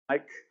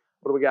Mike,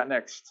 what do we got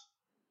next?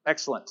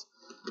 Excellent.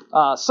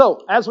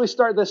 So as we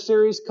start this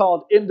series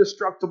called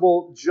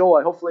Indestructible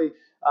Joy, hopefully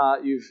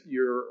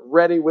you're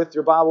ready with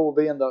your Bible.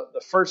 We'll be in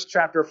the first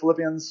chapter of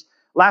Philippians.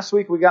 Last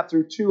week we got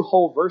through 2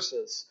 whole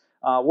verses.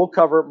 We'll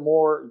cover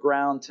more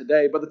ground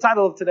today. But the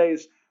title of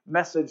today's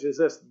message is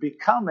this: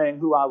 Becoming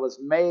Who I Was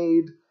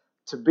Made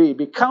to Be.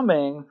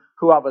 Becoming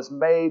who I was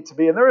made to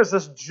be. And there is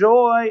this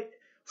joy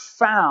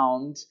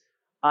found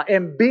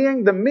in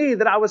being the me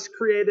that I was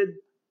created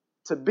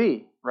to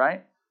be,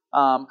 right?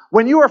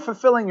 When you are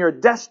fulfilling your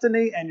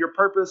destiny and your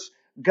purpose,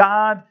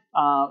 God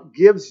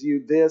gives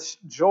you this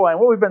joy. And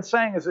what we've been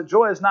saying is that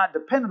joy is not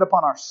dependent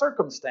upon our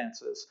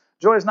circumstances.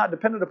 Joy is not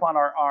dependent upon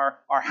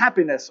our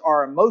happiness,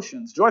 our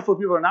emotions. Joyful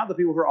people are not the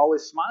people who are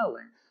always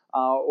smiling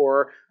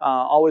or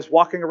always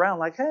walking around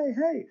like,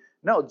 hey.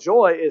 No,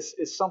 joy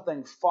is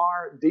something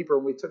far deeper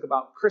when we talk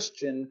about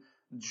Christian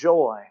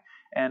joy.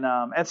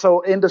 And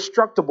so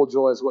indestructible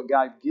joy is what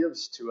God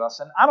gives to us.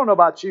 And I don't know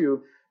about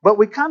you, but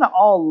we kind of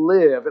all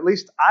live, at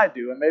least I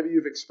do, and maybe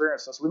you've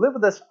experienced this. We live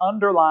with this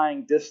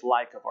underlying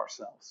dislike of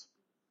ourselves.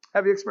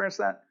 Have you experienced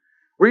that?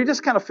 Where you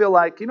just kind of feel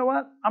like, you know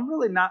what? I'm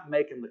really not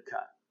making the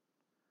cut.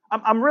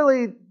 I'm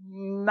really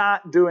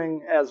not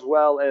doing as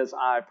well as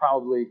I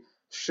probably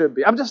should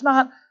be. I'm just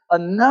not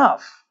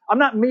enough. I'm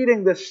not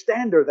meeting this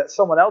standard that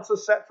someone else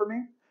has set for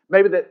me.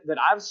 Maybe that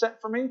I've set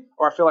for me,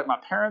 or I feel like my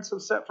parents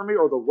have set for me,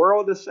 or the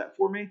world has set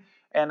for me.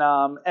 And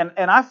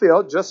I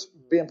feel, just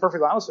being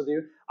perfectly honest with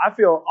you, I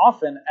feel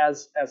often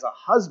as a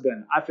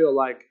husband, I feel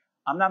like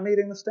I'm not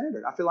meeting the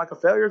standard. I feel like a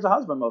failure as a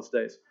husband most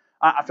days.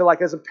 I feel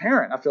like as a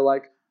parent, I feel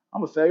like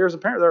I'm a failure as a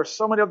parent. There are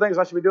so many other things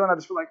I should be doing. I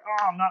just feel like,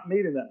 I'm not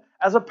meeting them.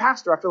 As a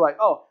pastor, I feel like,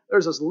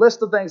 there's this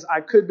list of things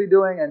I could be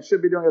doing and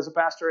should be doing as a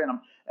pastor,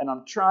 and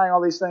I'm trying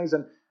all these things,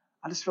 and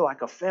I just feel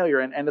like a failure.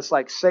 And it's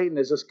like Satan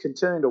is just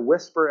continuing to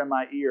whisper in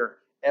my ear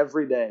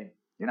every day,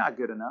 you're not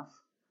good enough.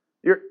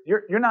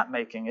 You're not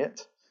making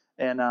it.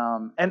 And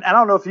I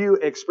don't know if you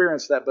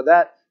experienced that, but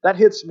that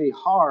hits me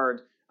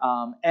hard,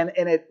 and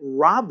it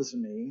robs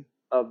me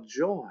of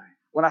joy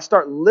when I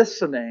start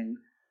listening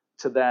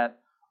to that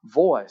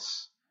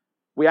voice.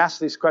 We ask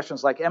these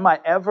questions like, am I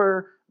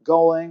ever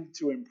going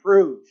to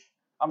improve?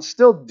 I'm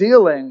still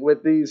dealing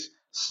with these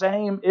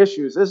same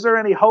issues. Is there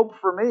any hope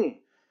for me?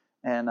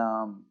 And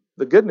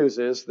the good news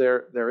is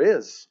there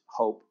is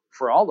hope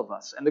for all of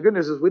us. And the good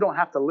news is we don't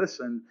have to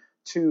listen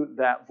to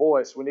that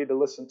voice. We need to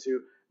listen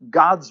to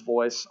God's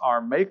voice,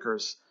 our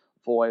Maker's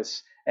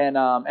voice.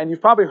 And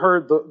you've probably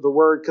heard the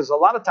word, because a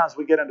lot of times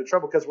we get into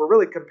trouble because we're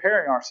really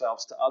comparing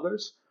ourselves to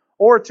others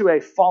or to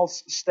a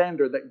false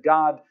standard that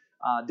God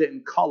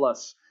didn't call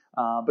us.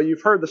 But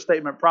you've heard the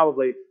statement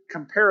probably,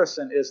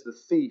 comparison is the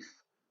thief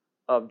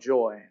of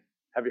joy.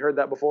 Have you heard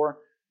that before?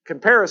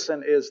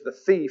 Comparison is the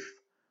thief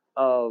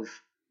of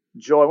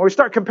joy. When we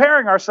start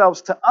comparing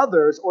ourselves to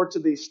others or to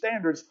these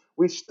standards,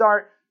 we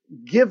start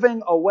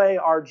giving away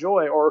our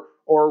joy or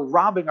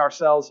robbing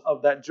ourselves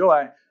of that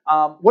joy.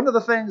 One of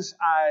the things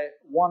I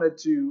wanted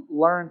to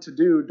learn to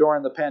do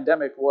during the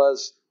pandemic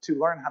was to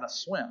learn how to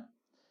swim.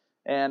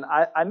 And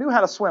I knew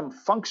how to swim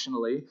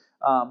functionally,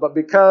 but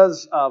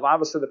because of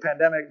obviously the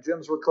pandemic,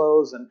 gyms were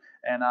closed,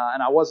 and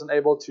I wasn't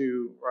able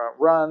to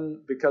run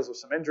because of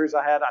some injuries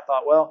I had. I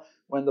thought, well,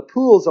 when the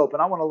pool's open,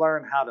 I want to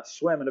learn how to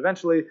swim. And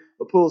eventually,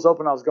 the pool's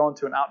open. I was going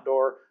to an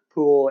outdoor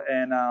pool,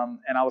 and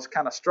I was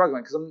kind of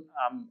struggling because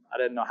I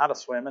didn't know how to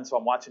swim, and so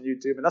I'm watching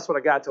YouTube, and that's what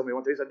a guy told me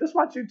one day. He said, "Just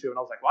watch YouTube," and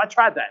I was like, "Well, I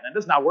tried that, and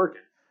it's not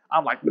working."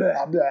 I'm like,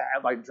 blah, blah,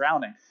 I'm like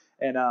drowning,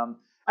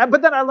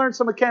 but then I learned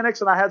some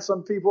mechanics, and I had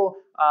some people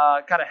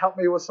kind of help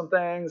me with some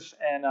things.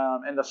 And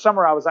in the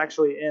summer, I was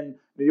actually in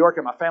New York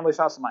at my family's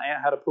house, and my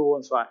aunt had a pool,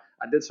 and so I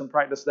did some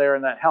practice there,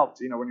 and that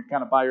helped. You know, when you're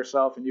kind of by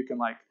yourself and you can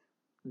like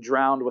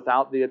drown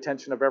without the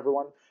attention of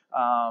everyone.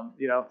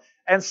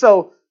 And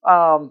so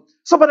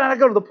but then I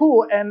go to the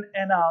pool, and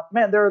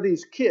man, there are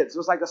these kids. It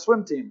was like a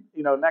swim team,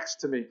 next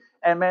to me,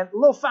 and man,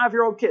 little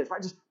 5-year-old kids,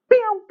 right, just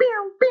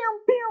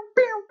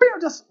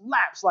just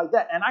laps like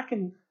that, and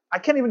I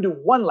can't even do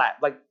one lap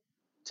like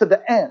to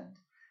the end.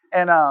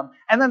 And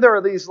then there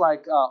are these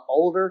like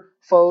older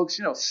folks,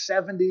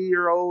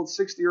 70-year-old,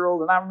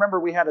 60-year-old. And I remember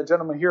we had a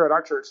gentleman here at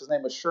our church. His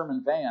name was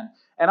Sherman Van.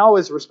 And I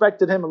always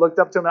respected him and looked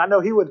up to him. And I know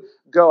he would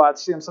go, I'd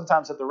see him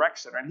sometimes at the rec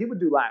center, and he would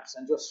do laps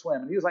and just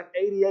swim. And he was like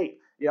 88,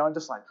 and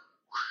just like,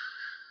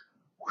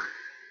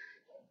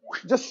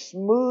 just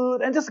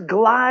smooth and just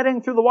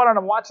gliding through the water. And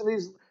I'm watching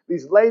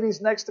these ladies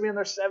next to me in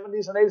their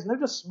 70s and 80s, and they're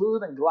just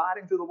smooth and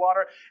gliding through the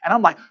water. And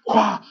I'm like,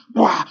 wah,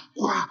 wah,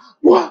 wah,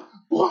 wah,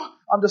 wah.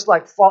 I'm just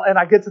like, and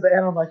I get to the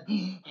end, I'm like,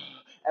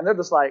 and they're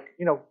just like,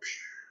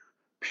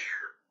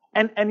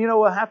 and you know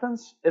what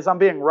happens is I'm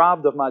being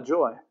robbed of my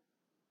joy.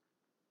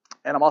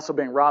 And I'm also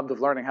being robbed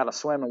of learning how to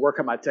swim and work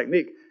on my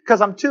technique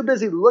because I'm too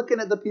busy looking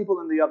at the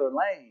people in the other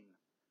lane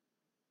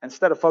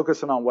instead of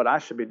focusing on what I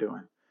should be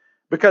doing.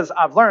 Because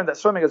I've learned that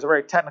swimming is a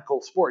very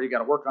technical sport. You got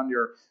to work on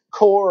your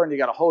core, and you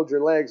got to hold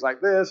your legs like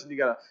this, and you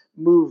got to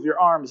move your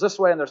arms this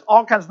way. And there's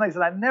all kinds of things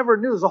that I never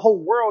knew. There's a whole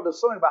world of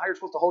swimming about how you're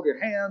supposed to hold your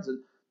hands and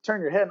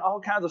turn your head and all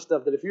kinds of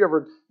stuff that if you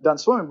ever done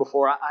swimming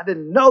before, I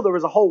didn't know there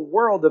was a whole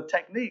world of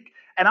technique.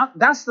 And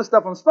that's the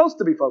stuff I'm supposed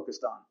to be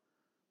focused on.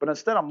 But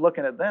instead I'm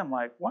looking at them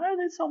like, why are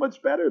they so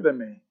much better than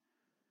me?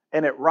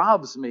 And it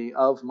robs me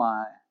of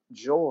my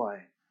joy.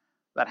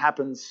 That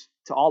happens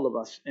to all of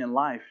us in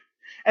life.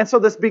 And so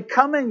this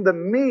becoming the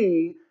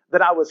me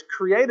that I was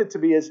created to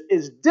be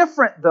is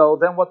different, though,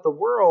 than what the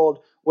world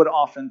would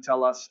often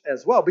tell us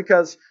as well.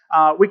 Because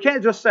we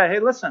can't just say,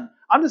 hey, listen,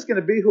 I'm just going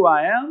to be who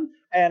I am,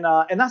 and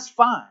that's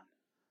fine.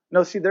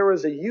 No, see, there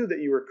is a you that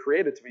you were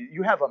created to be.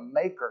 You have a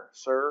maker,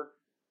 sir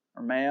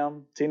or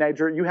ma'am,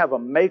 teenager. You have a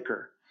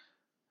maker.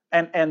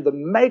 And the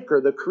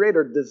maker, the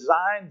creator,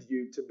 designed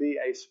you to be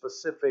a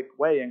specific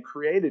way and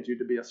created you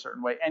to be a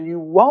certain way. And you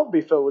won't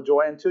be filled with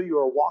joy until you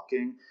are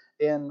walking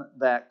in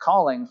that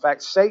calling. In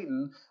fact,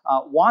 Satan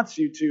wants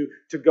you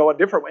to go a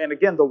different way. And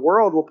again, the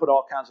world will put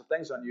all kinds of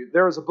things on you.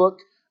 There is a book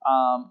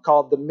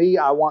called The Me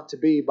I Want to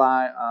Be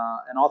by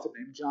an author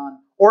named John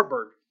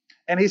Ortberg.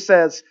 And he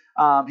says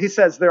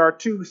there are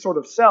two sort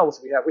of selves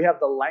we have. We have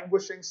the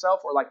languishing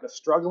self, or like the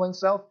struggling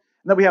self.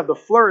 And then we have the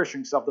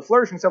flourishing self. The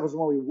flourishing self is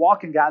when we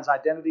walk in God's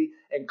identity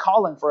and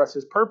calling for us,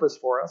 His purpose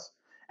for us.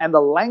 And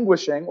the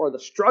languishing or the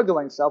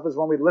struggling self is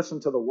when we listen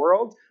to the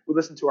world, we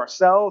listen to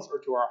ourselves or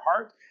to our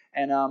heart.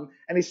 And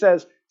he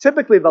says,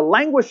 typically the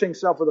languishing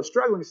self or the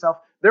struggling self,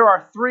 there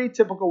are three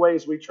typical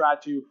ways we try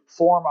to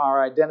form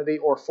our identity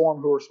or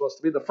form who we're supposed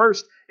to be. The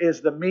first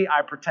is the me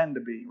I pretend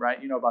to be,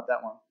 right? You know about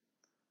that one,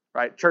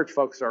 right? Church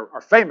folks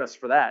are famous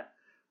for that,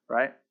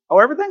 right? Oh,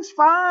 everything's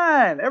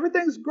fine.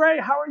 Everything's great.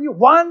 How are you?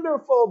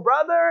 Wonderful,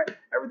 brother.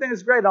 Everything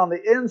is great. On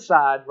the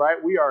inside,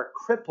 right, we are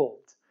crippled.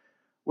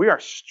 We are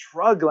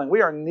struggling.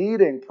 We are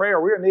needing prayer.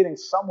 We are needing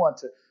someone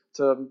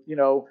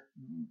to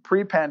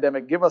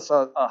pre-pandemic, give us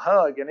a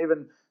hug, and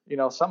even,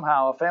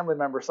 somehow a family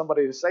member,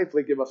 somebody to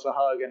safely give us a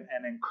hug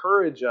and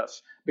encourage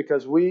us,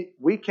 because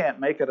we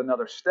can't make it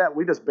another step.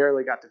 We just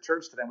barely got to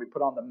church today, and we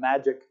put on the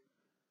magic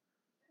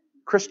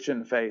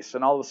Christian face,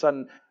 and all of a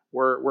sudden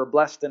we're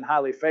blessed and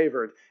highly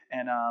favored.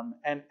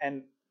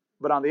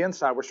 But on the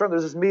inside, we're struggling.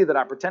 There's this me that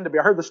I pretend to be.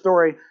 I heard the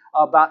story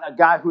about a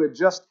guy who had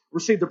just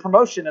received a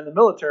promotion in the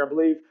military, I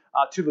believe,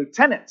 to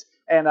lieutenant.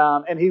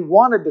 And he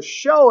wanted to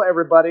show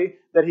everybody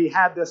that he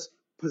had this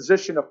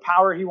position of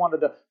power. He wanted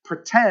to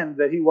pretend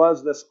that he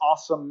was this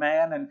awesome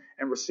man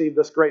and received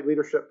this great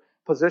leadership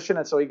position.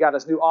 And so he got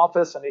his new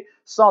office, and he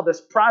saw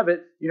this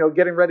private,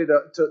 getting ready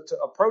to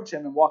approach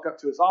him and walk up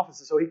to his office.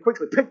 And so he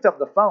quickly picked up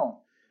the phone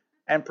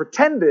and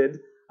pretended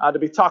to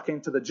be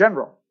talking to the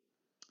general,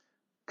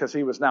 because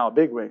he was now a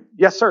bigwig.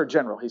 Yes, sir,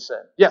 General, he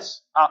said.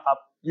 Yes,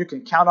 you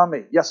can count on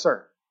me. Yes,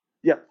 sir.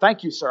 Yeah,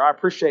 thank you, sir. I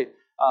appreciate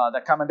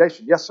that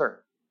commendation. Yes, sir.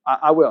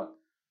 I will.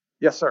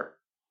 Yes, sir.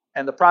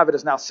 And the private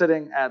is now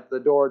sitting at the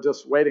door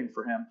just waiting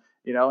for him,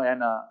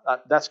 and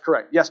that's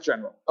correct. Yes,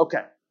 General.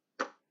 Okay.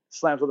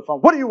 Slams with the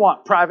phone. What do you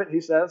want, private,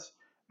 he says.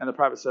 And the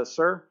private says,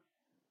 sir,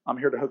 I'm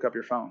here to hook up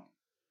your phone.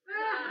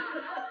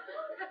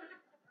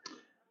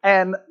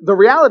 And the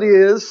reality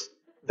is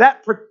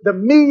that the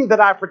me that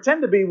I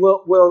pretend to be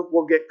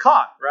will get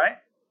caught, right?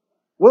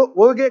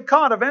 We'll get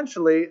caught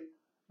eventually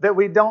that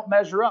we don't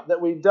measure up,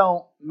 that we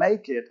don't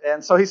make it.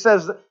 And so he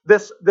says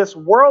this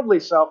worldly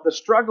self, the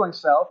struggling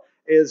self,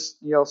 is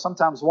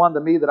sometimes one,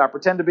 the me that I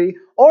pretend to be,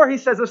 or he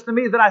says it's the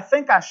me that I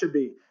think I should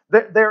be.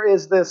 There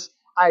is this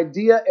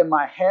idea in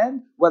my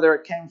head, whether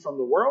it came from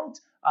the world,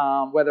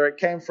 whether it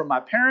came from my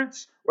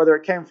parents, whether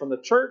it came from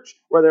the church,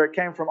 whether it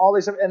came from all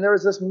these, and there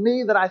is this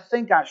me that I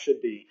think I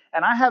should be.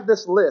 And I have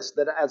this list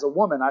that as a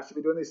woman, I should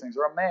be doing these things,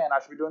 or a man,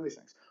 I should be doing these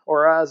things,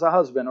 or as a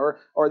husband,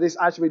 or these,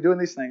 I should be doing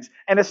these things.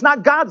 And it's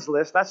not God's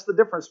list. That's the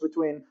difference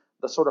between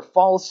the sort of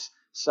false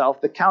self,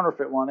 the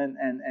counterfeit one,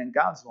 and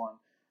God's one.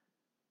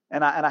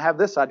 And I have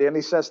this idea. And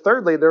he says,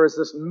 thirdly, there is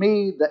this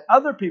me that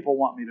other people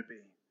want me to be.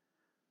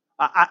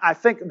 I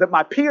think that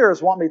my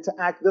peers want me to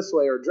act this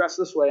way or dress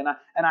this way,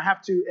 and I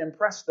have to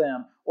impress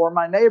them, or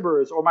my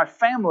neighbors, or my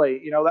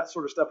family, that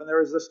sort of stuff. And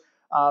there is this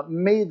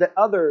me that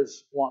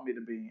others want me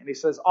to be. And he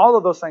says all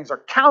of those things are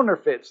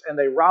counterfeits, and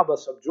they rob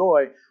us of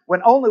joy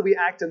when only we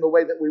act in the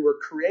way that we were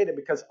created,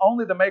 because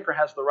only the Maker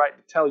has the right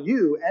to tell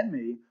you and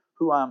me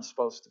who I'm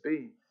supposed to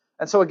be.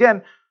 And so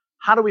again,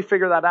 how do we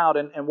figure that out,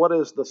 and what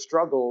is the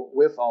struggle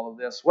with all of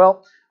this?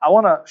 Well, I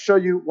want to show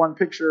you one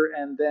picture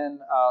and then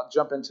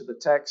jump into the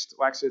text.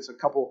 Well, actually, it's a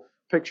couple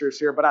pictures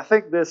here, but I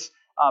think this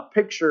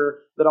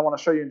picture that I want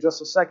to show you in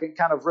just a second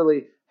kind of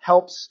really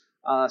helps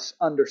us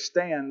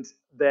understand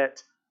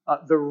that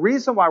the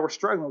reason why we're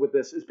struggling with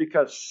this is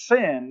because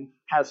sin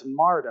has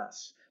marred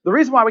us. The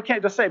reason why we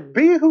can't just say,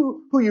 be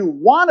who you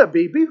want to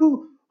be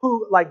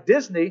who, like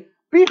Disney,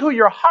 be who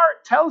your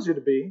heart tells you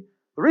to be.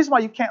 The reason why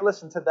you can't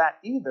listen to that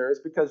either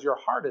is because your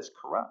heart is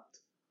corrupt.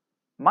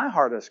 My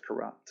heart is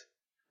corrupt.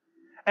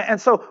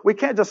 And so we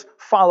can't just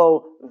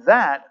follow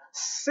that.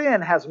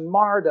 Sin has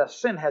marred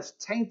us. Sin has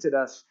tainted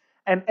us.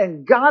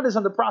 And God is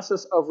in the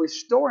process of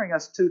restoring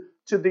us to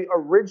the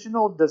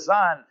original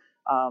design.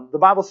 The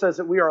Bible says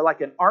that we are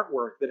like an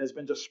artwork that has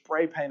been just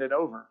spray painted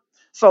over.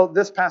 So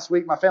this past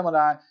week, my family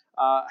and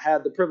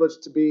had the privilege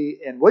to be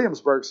in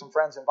Williamsburg. Some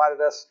friends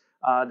invited us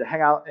to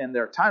hang out in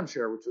their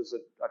timeshare, which was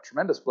a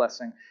tremendous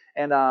blessing.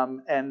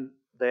 And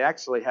they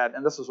actually had,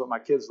 and this is what my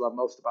kids love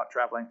most about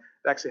traveling,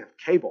 they actually have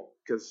cable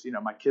because,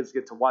 my kids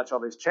get to watch all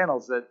these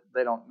channels that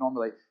they don't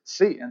normally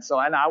see. And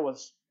I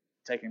was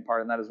taking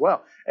part in that as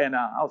well. And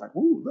I was like,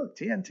 ooh, look,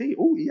 TNT,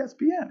 ooh,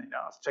 ESPN.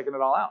 I was checking it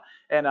all out.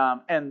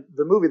 And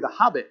the movie The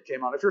Hobbit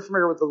came on. If you're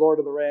familiar with The Lord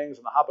of the Rings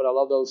and The Hobbit, I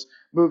love those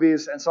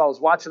movies. And so I was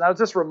watching. I was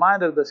just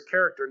reminded of this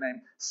character named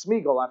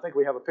Smeagol. I think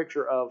we have a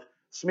picture of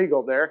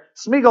Smeagol there.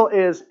 Smeagol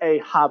is a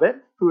hobbit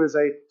who is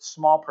a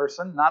small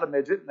person, not a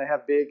midget, and they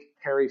have big,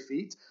 hairy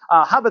feet.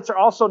 Hobbits are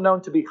also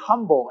known to be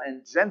humble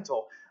and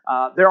gentle.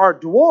 There are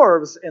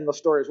dwarves in the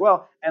story as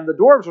well, and the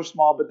dwarves are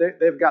small, but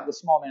they've got the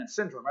small man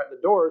syndrome, right?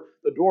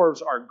 The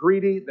dwarves are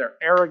greedy, they're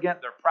arrogant,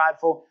 they're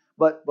prideful,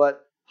 but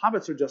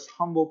hobbits are just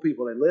humble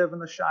people. They live in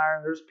the Shire,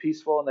 and they're just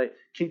peaceful, and they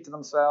keep to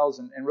themselves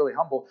and really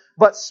humble.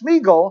 But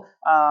Smeagol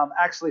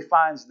actually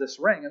finds this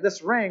ring, and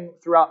this ring,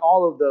 throughout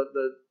all of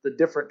the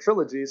different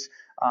trilogies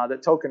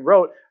that Tolkien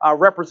wrote,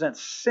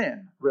 represents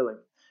sin, really.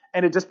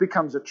 And it just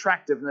becomes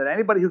attractive. And then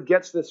anybody who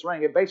gets this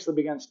ring, it basically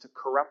begins to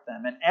corrupt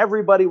them. And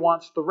everybody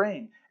wants the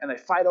ring. And they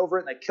fight over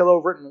it, and they kill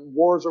over it, and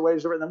wars are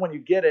waged over it. And then when you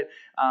get it,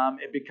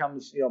 it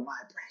becomes, my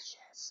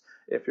precious,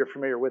 if you're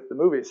familiar with the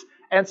movies.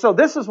 And so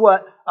this is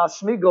what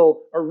Smeagol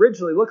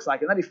originally looks like.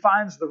 And then he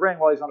finds the ring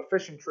while he's on a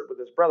fishing trip with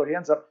his brother. He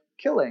ends up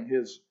killing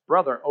his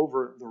brother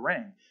over the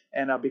ring.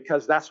 And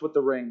because that's what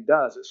the ring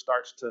does. It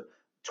starts to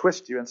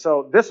twist you. And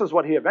so this is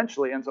what he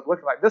eventually ends up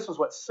looking like. This is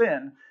what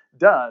sin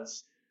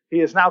does. He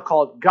is now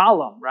called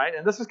Gollum, right?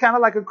 And this is kind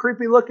of like a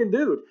creepy looking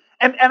dude.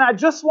 And I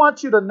just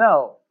want you to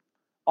know,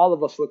 all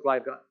of us look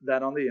like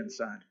that on the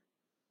inside.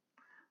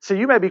 So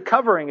you may be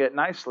covering it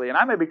nicely, and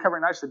I may be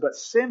covering nicely, but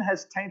sin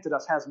has tainted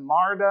us, has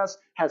marred us,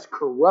 has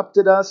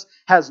corrupted us,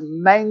 has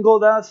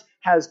mangled us,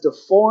 has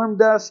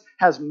deformed us,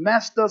 has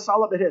messed us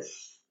all up. It has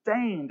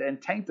stained and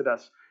tainted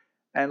us.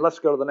 And let's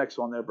go to the next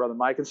one there, Brother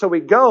Mike. And so we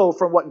go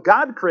from what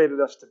God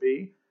created us to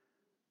be,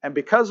 and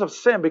because of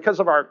sin, because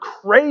of our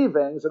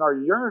cravings and our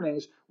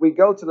yearnings, we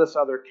go to this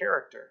other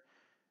character.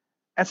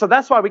 And so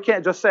that's why we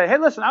can't just say, hey,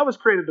 listen, I was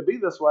created to be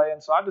this way,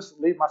 and so I just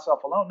leave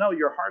myself alone. No,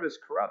 your heart is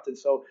corrupt, and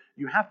so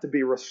you have to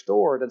be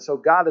restored. And so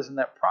God is in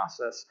that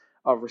process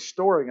of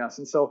restoring us.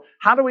 And so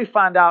how do we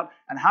find out,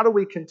 and how do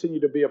we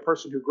continue to be a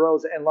person who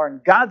grows and learn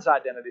God's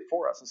identity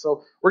for us? And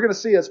so we're going to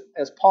see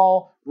as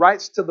Paul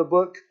writes to the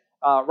book,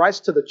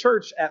 writes to the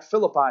church at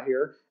Philippi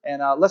here.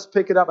 And let's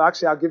pick it up.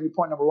 Actually, I'll give you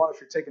point number 1. If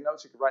you're taking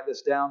notes, you can write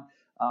this down.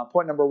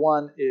 Point number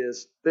 1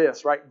 is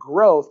this, right?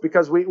 Growth,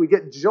 because we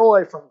get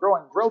joy from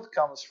growing. Growth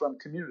comes from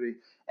community.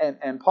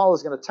 And Paul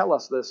is going to tell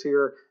us this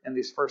here in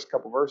these first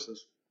couple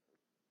verses.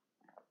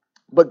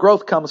 But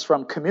growth comes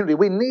from community.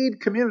 We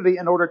need community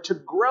in order to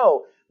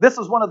grow. This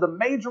is one of the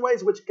major ways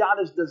in which God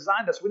has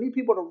designed us. We need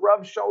people to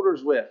rub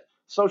shoulders with,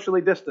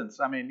 socially distanced.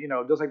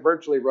 Just like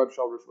virtually rub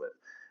shoulders with.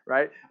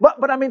 Right?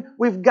 But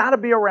we've got to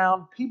be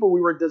around people.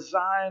 We were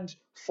designed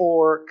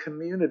for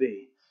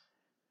community.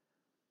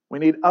 We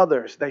need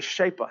others. They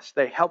shape us.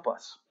 They help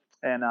us.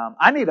 And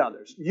I need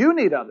others. You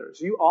need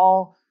others. You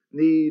all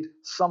need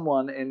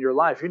someone in your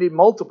life. You need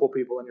multiple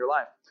people in your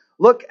life.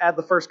 Look at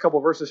the first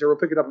couple verses here. We'll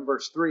pick it up in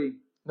verse 3.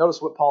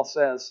 Notice what Paul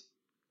says.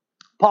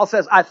 Paul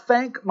says, I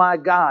thank my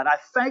God. I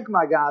thank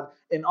my God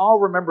in all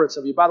remembrance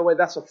of you. By the way,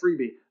 that's a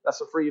freebie. That's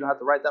a free. You don't have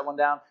to write that one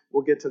down.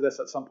 We'll get to this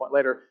at some point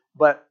later.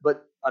 But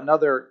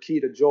another key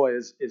to joy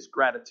is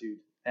gratitude.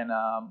 And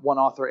one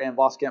author, Ann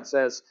Voskamp,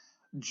 says,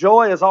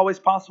 joy is always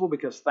possible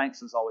because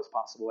thanks is always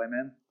possible.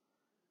 Amen?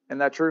 Isn't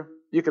that true?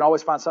 You can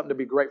always find something to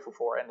be grateful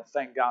for and to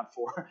thank God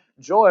for.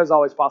 Joy is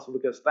always possible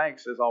because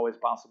thanks is always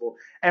possible.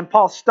 And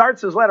Paul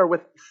starts his letter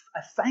with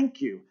a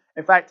thank you.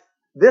 In fact,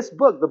 this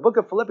book, the book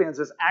of Philippians,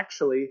 is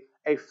actually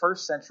a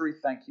first century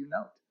thank you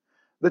note.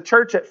 The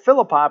church at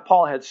Philippi,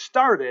 Paul had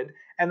started,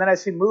 and then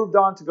as he moved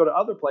on to go to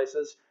other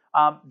places,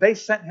 they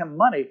sent him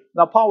money.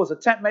 Now, Paul was a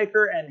tent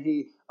maker, and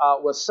he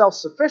was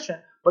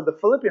self-sufficient, but the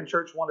Philippian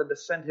church wanted to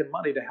send him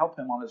money to help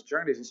him on his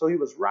journeys, and so he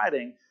was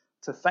writing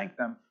to thank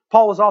them.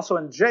 Paul was also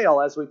in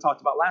jail, as we talked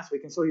about last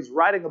week, and so he's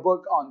writing a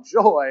book on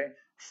joy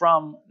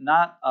from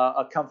not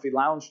a comfy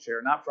lounge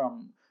chair, not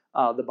from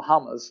the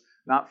Bahamas,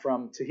 not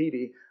from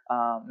Tahiti,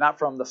 not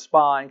from the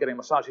spa and getting a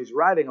massage. He's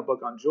writing a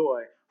book on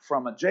joy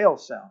from a jail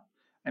cell,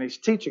 and he's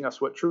teaching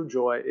us what true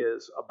joy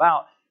is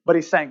about. But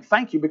he's saying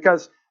thank you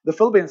because the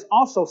Philippians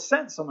also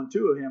sent someone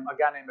to him, a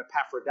guy named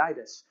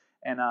Epaphroditus,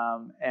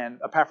 and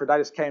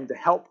Epaphroditus came to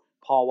help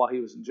Paul while he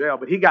was in jail.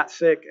 But he got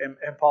sick,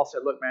 and Paul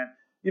said, "Look, man,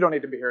 you don't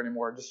need to be here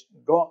anymore. Just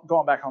go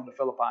on back home to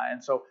Philippi."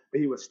 And so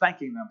he was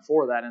thanking them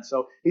for that. And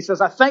so he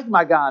says, I thank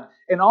my God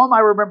in all my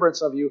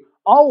remembrance of you,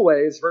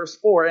 always, verse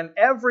 4, in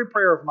every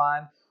prayer of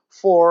mine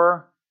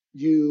for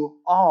you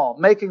all.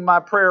 Making my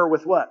prayer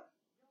with what?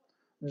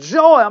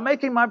 Joy. I'm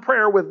making my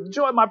prayer with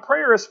joy. My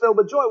prayer is filled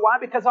with joy. Why?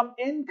 Because I'm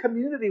in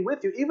community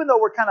with you. Even though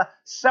we're kind of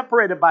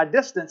separated by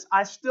distance,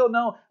 I still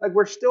know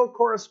we're still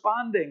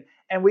corresponding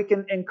and we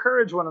can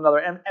encourage one another.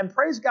 And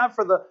praise God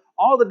for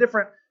all the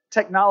different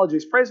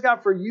technologies. Praise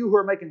God for you who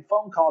are making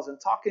phone calls and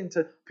talking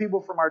to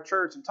people from our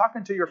church and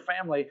talking to your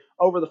family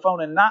over the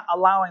phone and not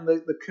allowing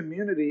the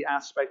community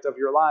aspect of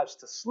your lives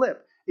to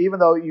slip, even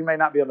though you may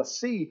not be able to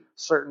see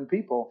certain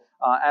people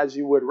as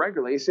you would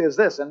regularly. He says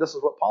this, and this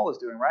is what Paul is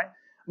doing, right?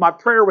 My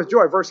prayer with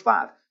joy, verse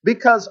 5,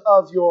 because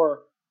of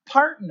your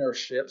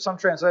partnership, some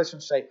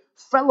translations say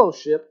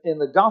fellowship in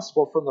the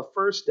gospel from the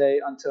first day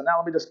until now.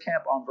 Let me just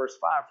camp on verse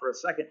 5 for a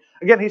second.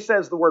 Again, he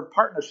says the word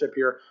partnership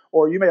here,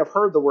 or you may have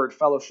heard the word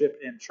fellowship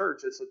in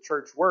church. It's a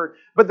church word.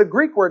 But the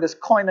Greek word is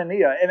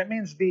koinonia, and it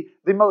means the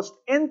most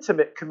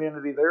intimate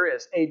community there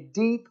is, a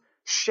deep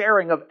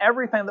sharing of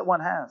everything that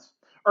one has.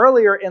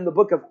 Earlier in the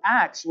book of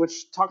Acts,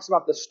 which talks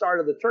about the start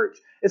of the church,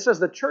 it says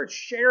the church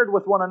shared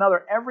with one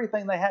another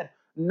everything they had.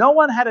 No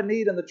one had a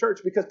need in the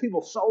church because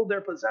people sold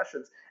their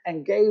possessions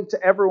and gave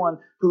to everyone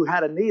who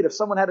had a need. If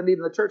someone had a need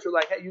in the church, they're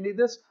like, hey, you need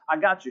this? I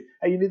got you.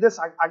 Hey, you need this?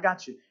 I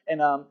got you.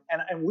 And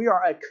we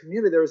are a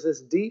community. There's this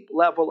deep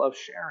level of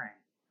sharing.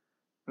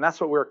 And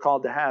that's what we're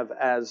called to have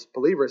as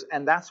believers.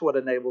 And that's what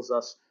enables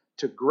us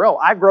to grow.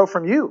 I grow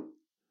from you.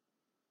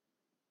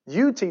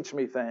 You teach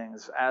me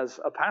things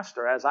as a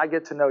pastor, as I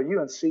get to know you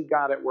and see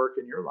God at work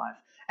in your life.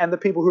 And the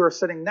people who are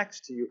sitting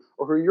next to you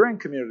or who you're in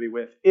community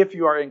with, if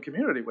you are in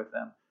community with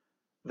them,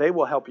 they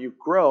will help you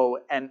grow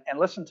and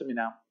listen to me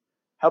now,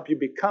 help you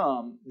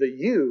become the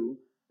you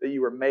that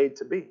you were made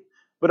to be.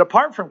 But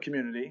apart from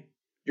community,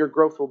 your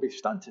growth will be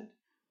stunted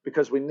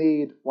because we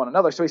need one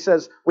another. So he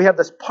says we have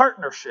this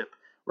partnership,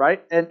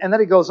 right? And then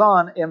he goes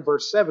on in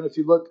verse 7. If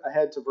you look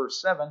ahead to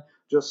verse 7,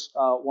 just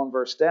one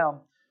verse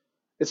down,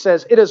 it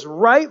says, it is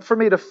right for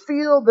me to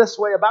feel this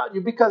way about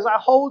you because I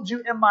hold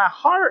you in my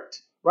heart,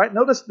 right?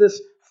 Notice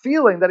this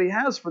feeling that he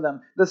has for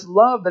them, this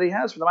love that he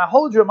has for them. I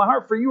hold you in my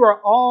heart, for you are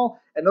all,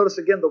 and notice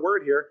again the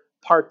word here,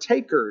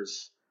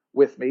 partakers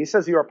with me. He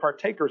says you are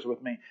partakers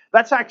with me.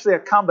 That's actually a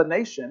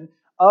combination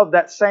of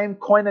that same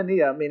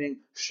koinonia, meaning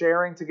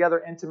sharing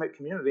together, intimate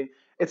community.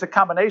 It's a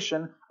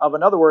combination of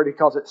another word, he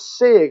calls it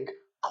sig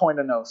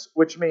koinonos,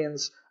 which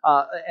means,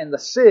 and the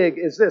sig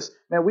is this,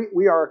 man,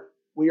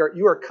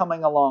 you are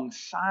coming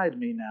alongside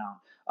me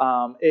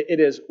now. It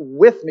is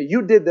with me.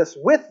 You did this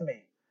with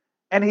me.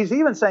 And he's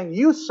even saying,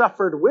 you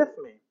suffered with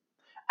me.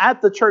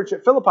 At the church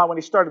at Philippi, when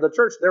he started the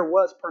church, there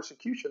was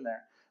persecution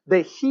there.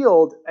 They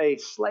healed a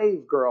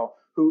slave girl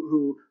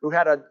who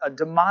had a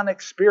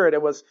demonic spirit.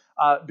 It was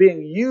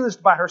being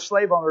used by her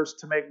slave owners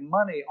to make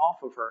money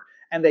off of her.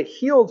 And they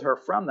healed her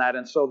from that.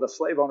 And so the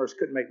slave owners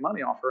couldn't make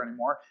money off her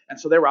anymore. And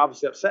so they were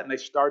obviously upset. And they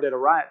started a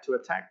riot to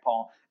attack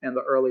Paul in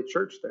the early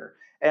church there.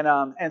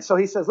 And so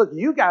he says, look,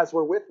 you guys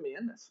were with me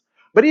in this.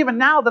 But even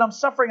now that I'm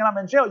suffering and I'm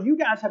in jail, you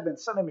guys have been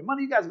sending me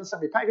money. You guys have been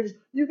sending me packages.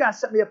 You guys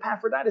sent me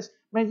Epaphroditus.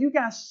 Man, you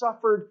guys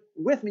suffered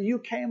with me. You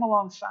came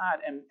alongside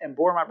and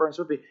bore my burdens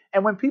with me.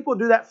 And when people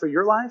do that for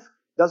your life,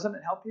 doesn't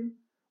it help you?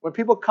 When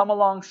people come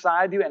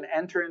alongside you and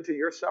enter into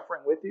your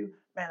suffering with you,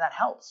 man, that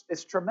helps.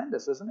 It's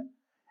tremendous, isn't it?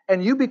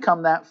 And you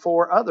become that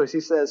for others.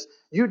 He says,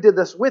 you did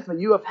this with me.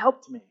 You have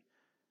helped me.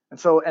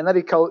 And then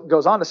he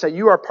goes on to say,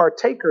 you are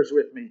partakers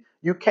with me.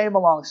 You came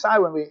alongside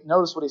when we,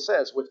 notice what he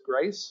says, with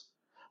grace,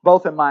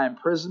 both in my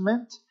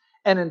imprisonment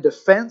and in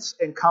defense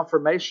and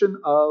confirmation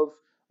of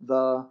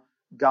the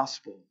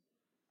gospel.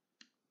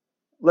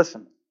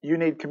 Listen, you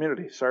need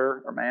community,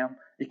 sir or ma'am.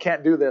 You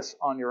can't do this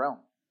on your own.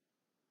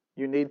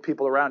 You need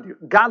people around you.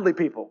 Godly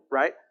people,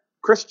 right?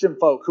 Christian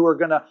folk who are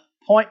going to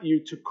point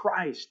you to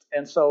Christ.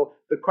 And so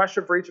the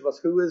question for each of us,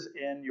 who is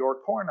in your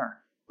corner?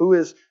 Who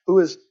is,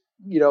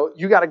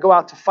 you got to go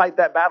out to fight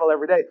that battle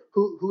every day.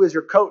 Who is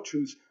your coach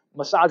who's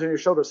massaging your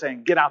shoulder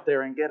saying, get out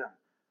there and get him?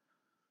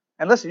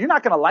 And listen, you're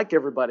not going to like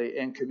everybody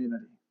in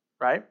community,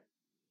 right?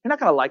 You're not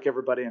going to like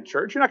everybody in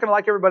church. You're not going to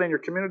like everybody in your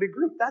community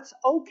group. That's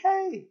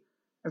okay.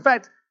 In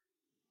fact,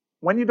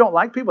 when you don't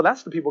like people,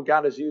 that's the people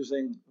God is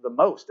using the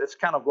most. It's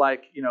kind of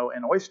like,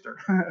 an oyster,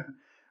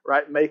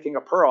 right? Making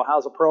a pearl.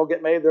 How's a pearl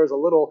get made? There's a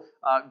little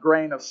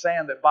grain of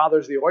sand that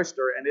bothers the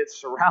oyster and it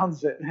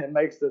surrounds it and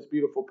makes this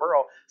beautiful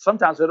pearl.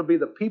 Sometimes it'll be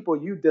the people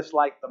you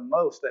dislike the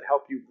most that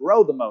help you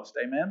grow the most.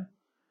 Amen?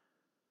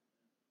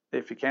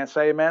 If you can't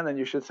say amen, then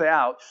you should say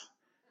ouch.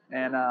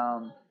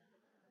 And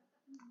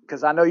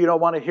because I know you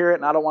don't want to hear it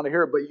and I don't want to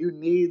hear it, but you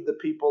need the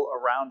people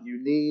around you.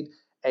 You need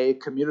a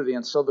community.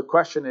 And so the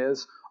question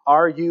is,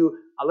 are you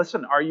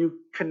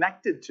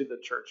connected to the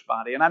church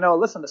body? And I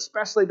know,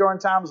 especially during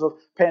times of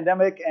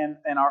pandemic and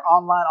our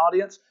online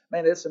audience,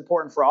 man, it's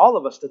important for all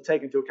of us to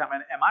take into account,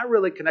 man, am I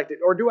really connected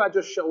or do I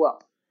just show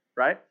up,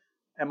 right?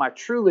 Am I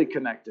truly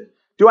connected?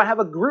 Do I have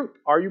a group?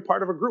 Are you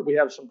part of a group? We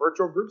have some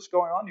virtual groups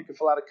going on. You can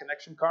fill out a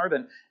connection card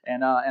and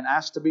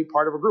ask to be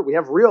part of a group. We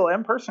have real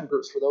in-person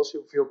groups for those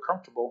who feel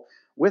comfortable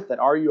with it.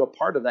 Are you a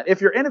part of that?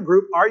 If you're in a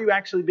group, are you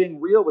actually being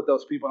real with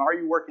those people? And are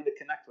you working to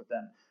connect with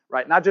them?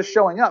 Right? Not just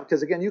showing up,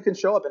 because again, you can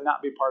show up and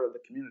not be part of the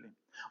community.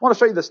 I want to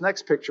show you this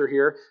next picture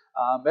here.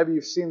 Maybe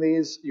you've seen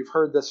these. You've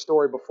heard this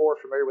story before,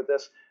 familiar with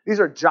this. These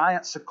are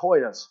giant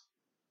sequoias.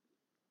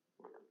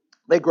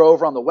 They grow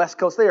over on the West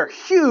Coast. They are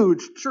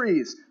huge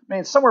trees. I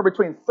mean, somewhere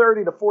between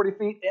 30 to 40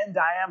 feet in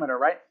diameter,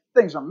 right?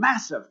 Things are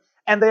massive.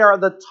 And they are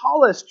the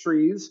tallest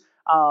trees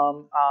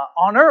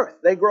on earth.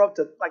 They grow up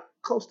to like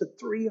close to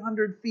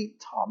 300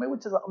 feet tall,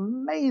 which is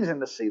amazing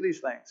to see these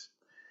things.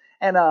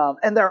 And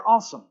they're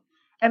awesome.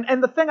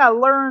 And the thing I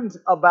learned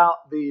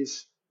about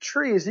these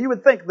trees, you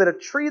would think that a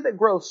tree that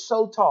grows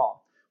so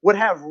tall would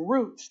have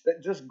roots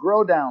that just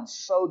grow down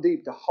so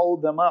deep to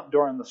hold them up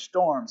during the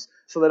storms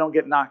so they don't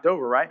get knocked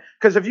over, right?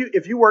 Because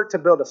if you work to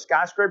build a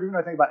skyscraper, you know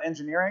anything about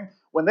engineering,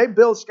 when they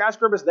build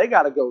skyscrapers, they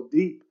got to go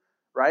deep,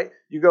 right?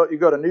 You go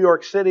to New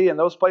York City and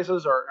those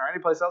places or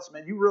any place else,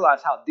 man, you realize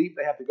how deep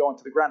they have to go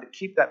into the ground to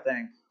keep that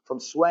thing from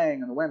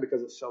swaying in the wind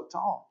because it's so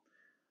tall.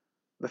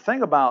 The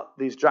thing about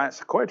these giant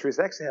sequoia trees,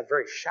 they actually have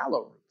very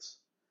shallow roots.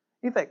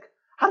 You think,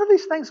 how do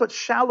these things with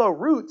shallow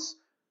roots,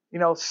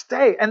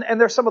 stay?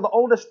 And they're some of the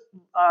oldest,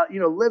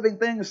 living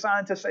things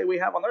scientists say we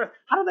have on the earth.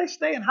 How do they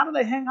stay and how do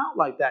they hang out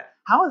like that?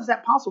 How is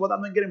that possible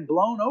without them getting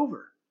blown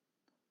over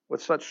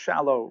with such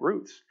shallow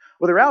roots?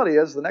 Well, the reality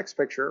is, the next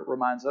picture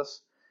reminds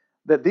us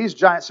that these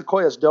giant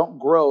sequoias don't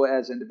grow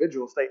as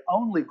individuals. They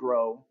only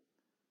grow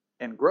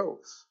in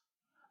groves.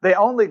 They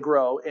only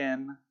grow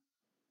in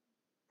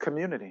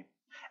community.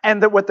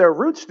 And that what their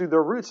roots do,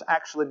 their roots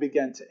actually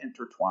begin to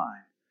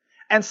intertwine.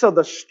 And so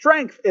the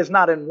strength is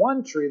not in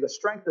one tree. The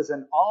strength is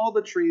in all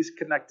the trees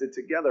connected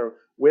together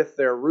with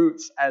their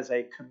roots as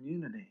a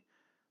community.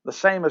 The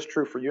same is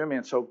true for you and me.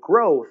 And so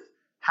growth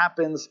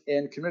happens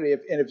in community.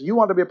 And if you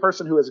want to be a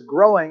person who is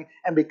growing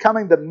and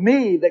becoming the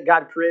me that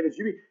God created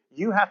you,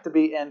 you have to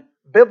be in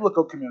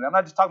biblical community. I'm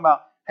not just talking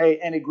about, hey,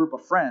 any group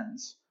of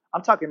friends.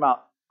 I'm talking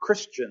about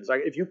Christians.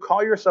 Like, if you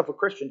call yourself a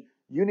Christian,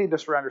 you need to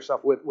surround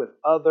yourself with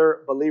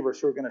other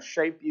believers who are going to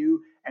shape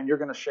you and you're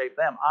going to shape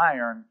them.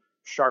 Iron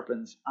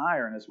sharpens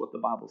iron is what the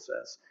Bible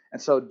says.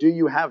 And so do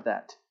you have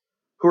that?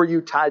 Who are you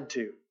tied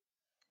to?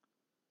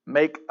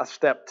 Make a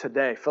step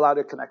today. Fill out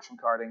a connection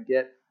card and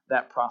get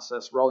that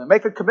process rolling.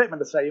 Make a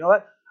commitment to say, you know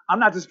what? I'm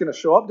not just going to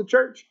show up to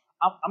church.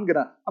 I'm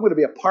gonna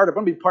be a part of.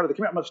 I'm gonna be part of the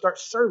community. I'm gonna start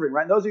serving,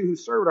 right? And those of you who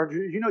serve,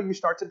 you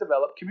start to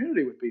develop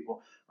community with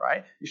people,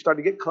 right? You start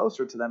to get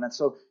closer to them, and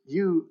so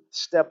you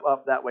step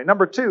up that way.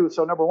 Number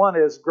one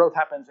is growth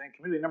happens in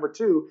community. Number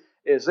two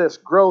is this: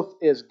 growth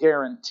is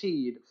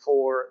guaranteed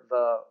for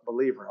the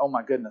believer. Oh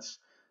my goodness,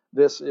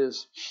 this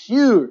is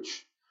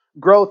huge.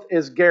 Growth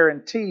is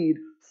guaranteed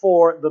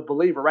for the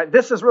believer, right?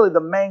 This is really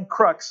the main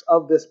crux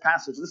of this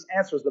passage. This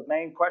answers the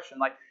main question: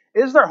 like,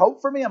 is there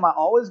hope for me? Am I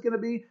always going to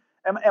be?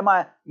 Am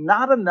I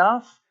not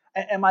enough?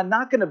 Am I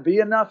not going to be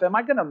enough? Am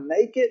I going to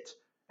make it?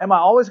 Am I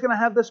always going to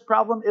have this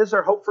problem? Is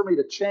there hope for me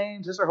to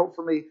change? Is there hope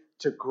for me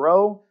to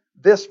grow?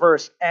 This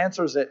verse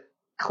answers it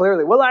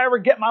clearly. Will I ever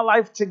get my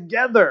life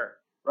together?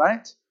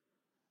 Right?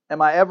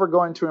 Am I ever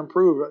going to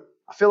improve?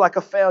 I feel like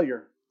a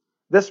failure.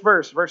 This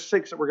verse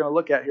 6 that we're going to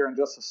look at here in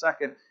just a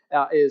second,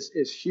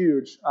 is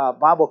huge.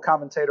 Bible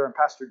commentator and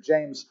Pastor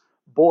James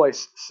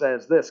Boyce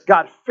says this: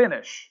 God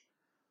finish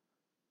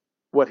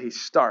what he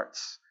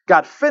starts.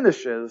 God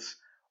finishes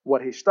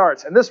what he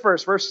starts. And this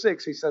verse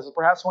 6, he says, is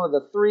perhaps one of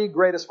the three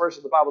greatest verses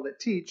of the Bible that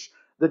teach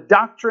the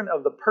doctrine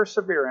of the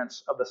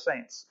perseverance of the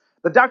saints.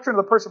 The doctrine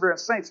of the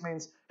perseverance saints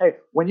means, hey,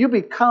 when you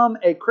become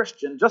a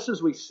Christian, just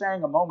as we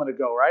sang a moment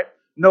ago, right?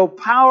 No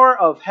power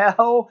of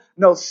hell,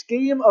 no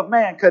scheme of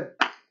man could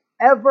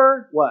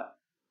ever, what?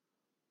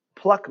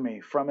 Pluck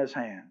me from his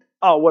hand.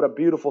 Oh, what a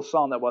beautiful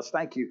song that was.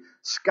 Thank you,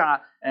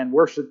 Scott and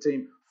worship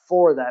team,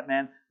 for that,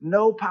 man.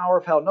 No power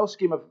of hell, no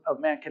scheme of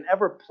man can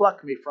ever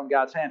pluck me from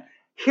God's hand.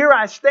 Here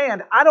I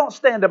stand. I don't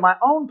stand in my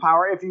own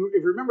power. If you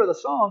remember the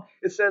song,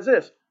 it says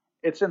this: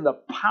 it's in the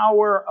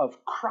power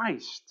of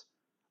Christ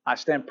I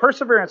stand.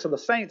 Perseverance of the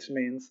saints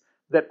means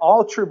that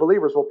all true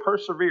believers will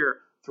persevere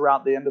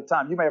throughout the end of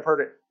time. You may have heard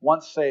it: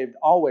 once saved,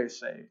 always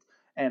saved.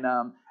 And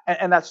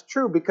that's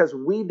true because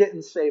we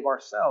didn't save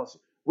ourselves.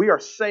 We are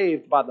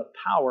saved by the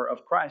power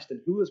of Christ. And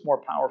who is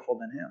more powerful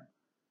than him?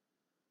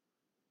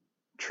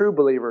 True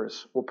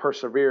believers will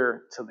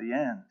persevere to the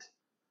end.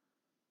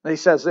 And he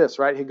says this,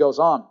 right? He goes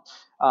on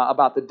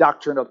about the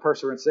doctrine of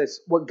perseverance. It's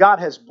what God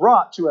has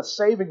brought to a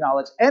saving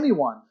knowledge.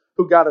 Anyone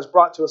who God has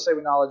brought to a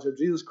saving knowledge of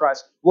Jesus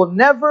Christ will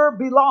never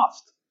be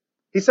lost.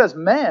 He says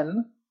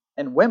men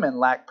and women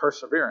lack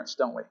perseverance,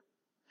 don't we?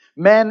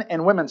 Men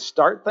and women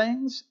start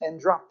things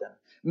and drop them.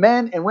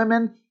 Men and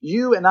women,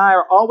 you and I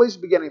are always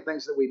beginning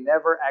things that we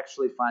never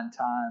actually find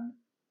time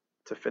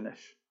to finish.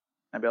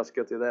 Anybody else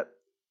go through that?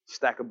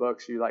 Stack of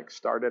books you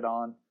started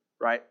on,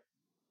 right?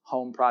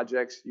 Home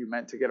projects you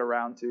meant to get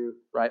around to,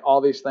 right? All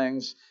these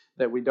things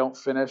that we don't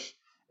finish.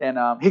 And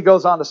he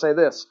goes on to say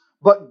this: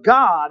 but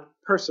God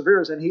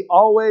perseveres and he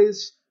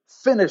always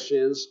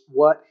finishes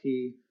what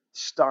he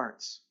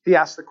starts. He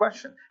asks the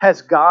question: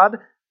 has God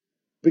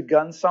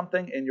begun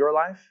something in your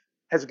life?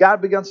 Has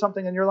God begun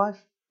something in your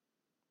life?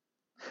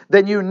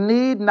 Then you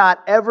need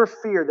not ever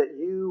fear that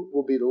you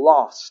will be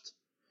lost.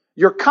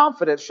 Your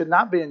confidence should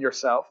not be in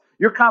yourself.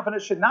 Your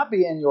confidence should not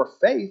be in your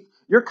faith.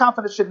 Your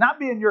confidence should not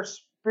be in your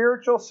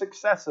spiritual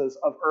successes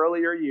of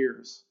earlier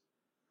years.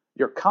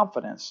 Your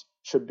confidence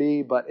should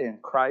be but in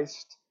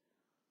Christ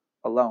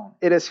alone.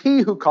 It is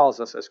he who calls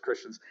us as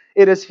Christians.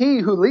 It is he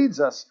who leads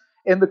us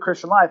in the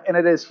Christian life. And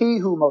it is He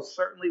who most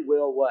certainly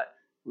will what?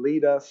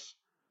 Lead us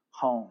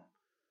home.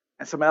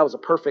 And so, man, that was a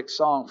perfect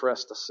song for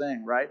us to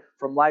sing, right?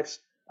 From life's,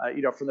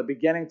 from the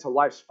beginning to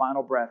life's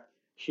final breath,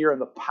 here in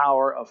the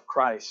power of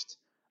Christ,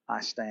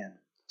 I stand.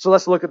 So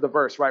let's look at the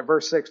verse, right?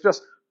 Verse 6,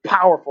 just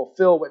powerful,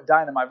 filled with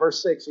dynamite.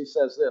 Verse 6, he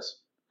says this,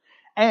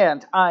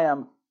 and I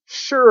am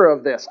sure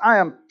of this. I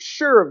am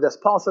sure of this.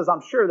 Paul says,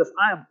 I'm sure of this.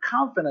 I am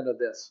confident of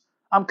this.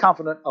 I'm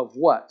confident of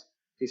what?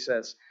 He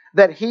says,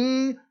 that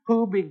He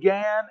who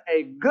began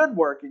a good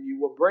work in you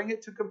will bring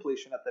it to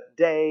completion at the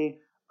day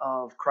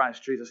of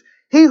Christ Jesus.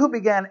 He who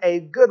began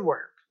a good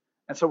work.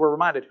 And so we're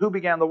reminded, who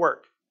began the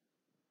work?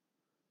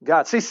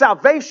 God. See,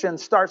 salvation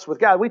starts with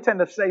God. We tend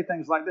to say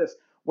things like this.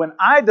 When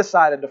I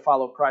decided to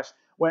follow Christ,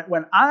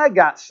 when I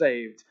got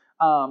saved,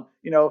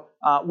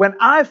 when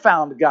I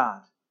found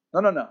God.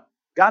 No.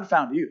 God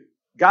found you.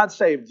 God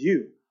saved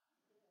you.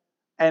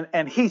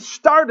 And He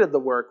started the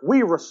work.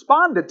 We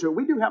responded to it.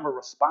 We do have a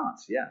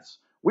response, yes.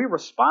 We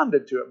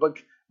responded to it.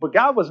 But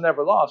God was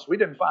never lost. We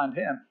didn't find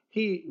Him.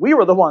 We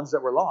were the ones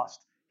that were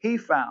lost. He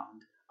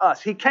found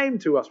us. He came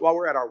to us while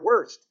we're at our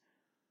worst.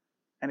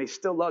 And He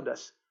still loved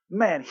us.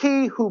 Man,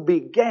 He who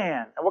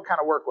began, and what kind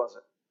of work was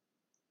it?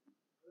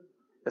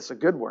 It's a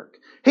good work.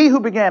 He who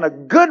began a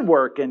good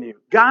work in you.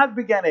 God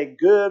began a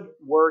good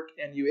work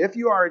in you. If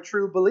you are a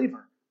true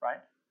believer, right?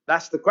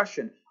 That's the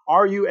question.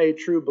 Are you a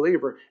true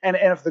believer? And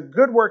if the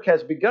good work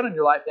has begun in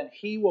your life, then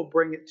He will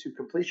bring it to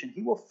completion.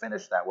 He will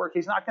finish that work.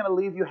 He's not going to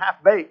leave you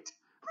half-baked.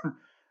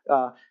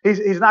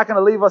 He's not going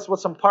to leave us with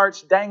some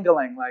parts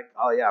dangling like,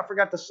 oh yeah, I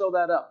forgot to sew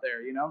that up there,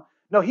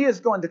 No, He is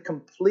going to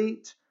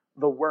complete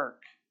the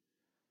work.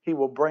 He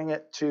will bring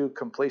it to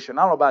completion.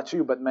 I don't know about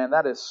you, but man,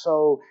 that is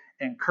so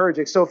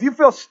encouraging. So if you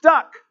feel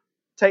stuck,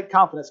 take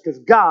confidence because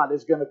God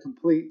is going to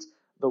complete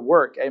the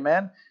work.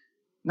 Amen?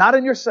 Not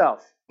in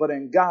yourself, but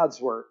in God's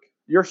work.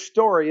 Your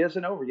story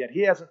isn't over yet.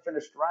 He hasn't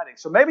finished writing.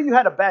 So maybe you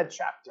had a bad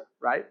chapter,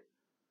 right?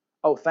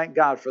 Oh, thank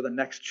God for the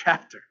next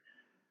chapter.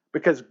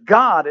 Because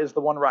God is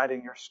the one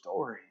writing your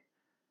story.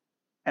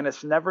 And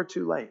it's never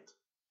too late.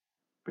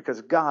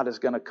 Because God is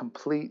going to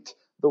complete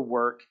the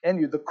work in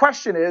you. The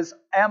question is,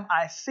 am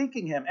I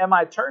seeking Him? Am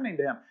I turning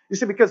to Him? You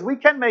see, because we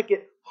can make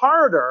it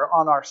harder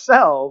on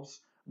ourselves,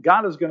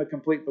 God is going to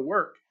complete the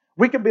work.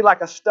 We can be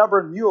like a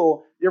stubborn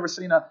mule. You ever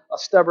seen a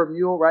stubborn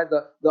mule, right?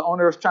 The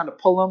owner is trying to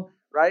pull him,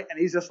 right? And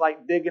he's just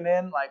like digging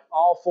in, like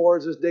all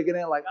fours is digging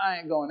in, like I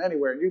ain't going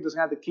anywhere. And you just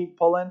have to keep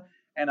pulling.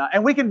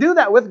 And we can do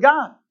that with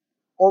God,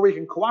 or we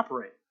can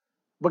cooperate.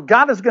 But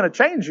God is going to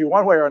change you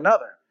one way or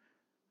another.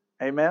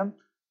 Amen?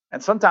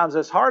 And sometimes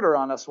it's harder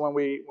on us when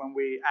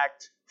we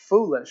act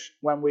foolish,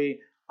 when we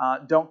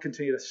don't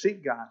continue to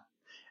seek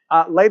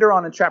God. Later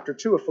on in chapter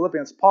 2 of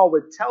Philippians, Paul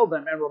would tell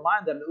them and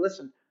remind them that,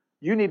 listen,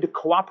 you need to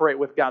cooperate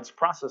with God's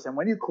process. And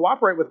when you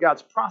cooperate with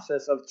God's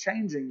process of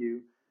changing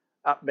you,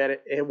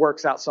 it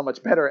works out so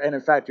much better. And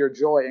in fact, your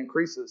joy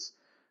increases.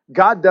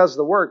 God does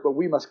the work, but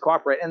we must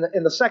cooperate.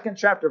 In the second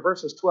chapter,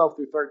 verses 12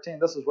 through 13,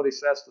 this is what he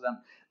says to them.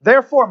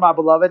 Therefore, my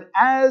beloved,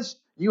 as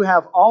you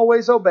have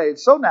always obeyed,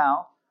 so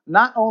now,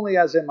 not only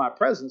as in my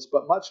presence,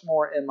 but much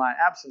more in my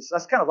absence.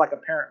 That's kind of like a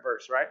parent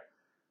verse, right?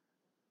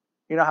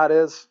 You know how it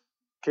is,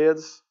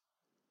 kids?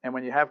 And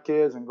when you have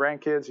kids and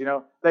grandkids,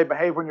 they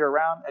behave when you're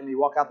around, and you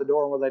walk out the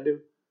door, and what do?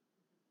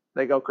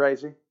 They go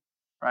crazy,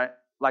 right?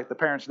 Like the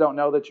parents don't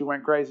know that you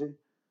went crazy,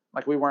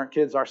 like we weren't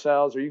kids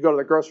ourselves. Or you go to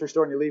the grocery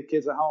store and you leave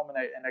kids at home, and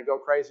they go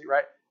crazy,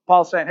 right?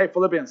 Paul's saying, hey,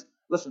 Philippians,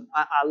 listen,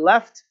 I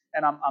left,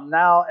 and I'm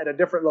now at a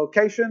different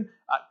location.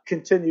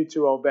 Continue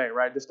to obey,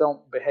 right? Just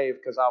don't behave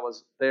because I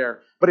was there.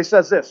 But he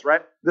says this,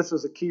 right? This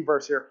is a key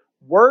verse here.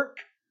 Work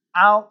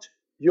out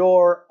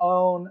your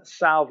own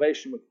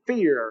salvation with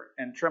fear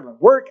and trembling.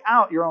 Work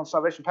out your own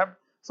salvation.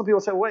 Some people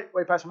say, wait,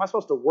 Pastor, am I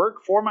supposed to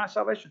work for my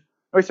salvation?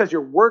 No, he says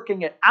you're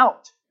working it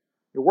out.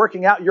 You're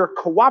working out. You're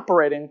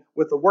cooperating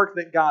with the work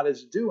that God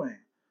is doing.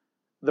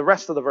 The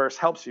rest of the verse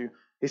helps you.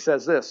 He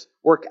says this,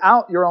 work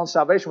out your own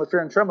salvation with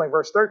fear and trembling,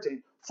 verse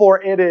 13.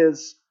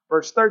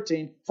 Verse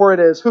 13, for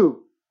it is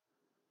who?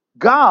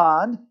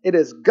 God. It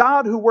is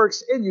God who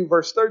works in you,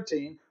 verse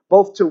 13,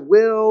 both to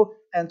will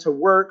and to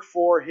work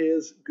for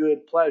His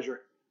good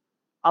pleasure.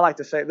 I like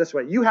to say it this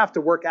way. You have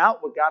to work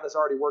out what God has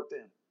already worked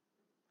in.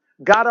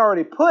 God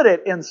already put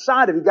it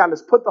inside of you. God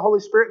has put the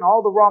Holy Spirit and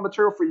all the raw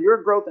material for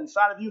your growth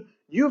inside of you.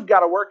 You've got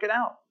to work it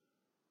out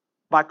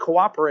by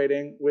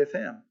cooperating with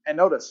Him. And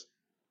notice,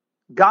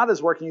 God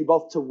is working you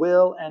both to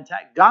will and to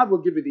act. God will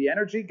give you the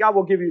energy. God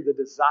will give you the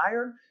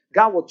desire.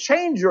 God will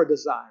change your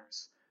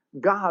desires.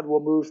 God will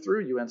move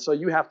through you. And so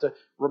you have to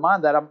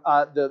remind that.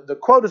 The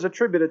quote is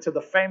attributed to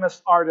the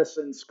famous artist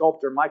and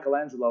sculptor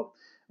Michelangelo.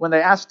 When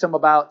they asked him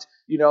about,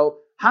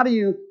 how do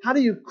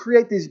you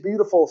create these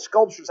beautiful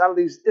sculptures out of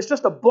these? It's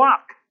just a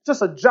block,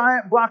 just a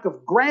giant block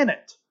of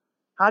granite.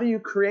 How do you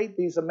create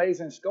these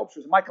amazing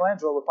sculptures?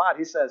 Michelangelo replied,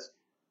 he says,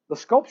 the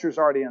sculpture's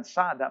already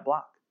inside that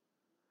block.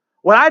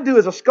 What I do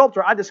as a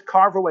sculptor, I just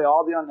carve away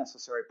all the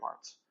unnecessary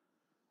parts.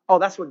 Oh,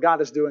 that's what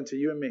God is doing to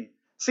you and me.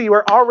 See,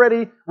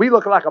 we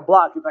look like a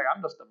block. You think,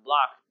 I'm just a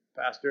block,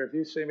 Pastor. If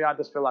you see me, I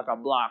just feel like a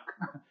block.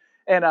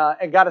 And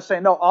God is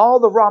saying, no, all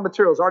the raw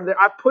materials are there.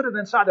 I put it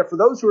inside there for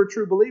those who are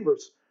true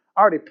believers.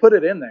 I already put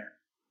it in there.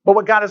 But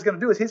what God is going to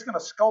do is He's going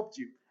to sculpt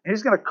you. And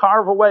He's going to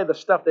carve away the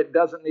stuff that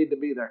doesn't need to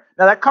be there.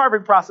 Now, that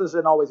carving process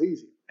isn't always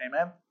easy.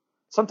 Amen?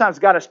 Sometimes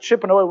God is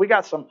chipping away. We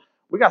got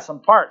some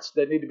parts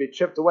that need to be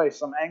chipped away.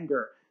 Some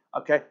anger,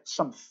 okay?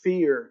 Some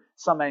fear,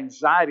 some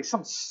anxiety,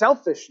 some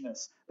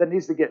selfishness that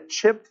needs to get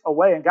chipped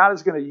away. And God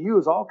is going to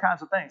use all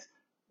kinds of things.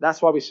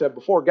 That's why we said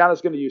before, God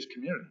is going to use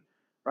community,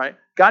 right?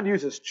 God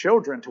uses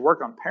children to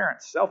work on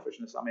parents'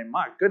 selfishness. I mean,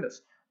 my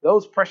goodness,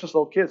 those precious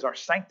little kids are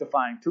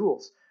sanctifying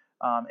tools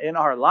in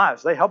our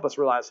lives. They help us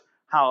realize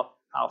how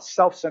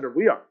self-centered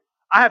we are.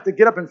 I have to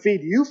get up and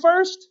feed you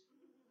first?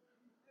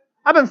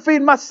 I've been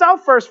feeding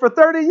myself first for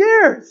 30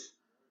 years.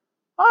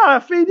 Oh, I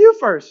feed you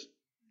first.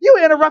 You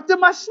interrupted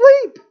my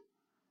sleep.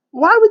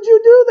 Why would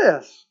you do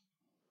this?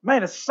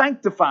 Man, it's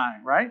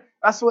sanctifying, right?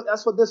 That's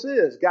what this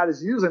is. God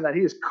is using that.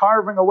 He is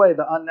carving away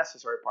the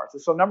unnecessary parts.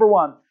 And so number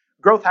one,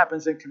 growth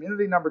happens in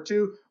community. Number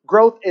two,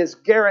 growth is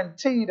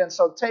guaranteed. And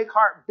so take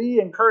heart, be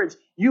encouraged.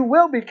 You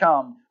will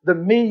become the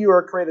me you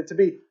are created to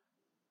be.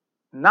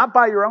 Not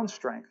by your own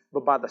strength,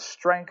 but by the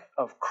strength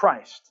of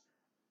Christ.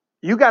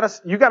 You got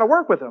to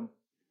work with Him,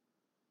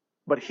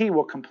 but He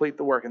will complete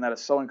the work, and that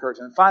is so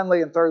encouraging. And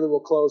finally, and thirdly,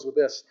 we'll close with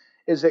this,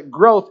 is that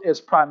growth is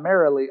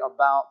primarily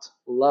about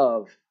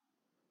love.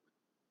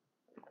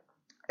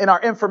 In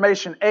our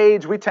information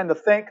age, we tend to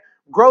think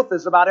growth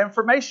is about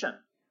information,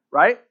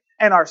 right?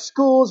 In our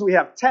schools, we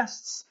have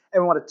tests,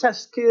 and we want to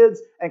test kids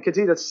and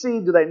continue to see,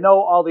 do they know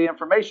all the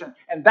information?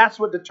 And that's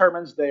what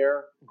determines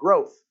their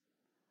growth.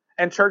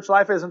 And church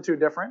life isn't too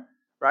different,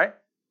 right?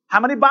 How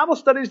many Bible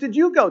studies did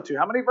you go to?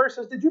 How many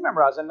verses did you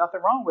memorize? And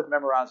nothing wrong with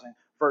memorizing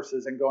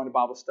verses and going to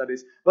Bible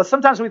studies. But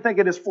sometimes we think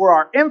it is for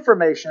our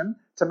information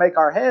to make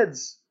our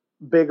heads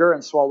bigger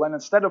and swollen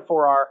instead of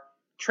for our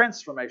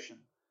transformation.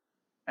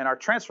 And our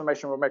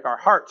transformation will make our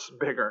hearts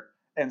bigger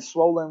and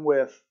swollen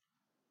with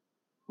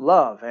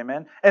love.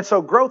 Amen. And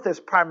so growth is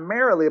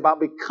primarily about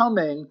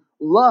becoming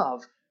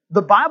love.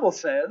 The Bible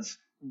says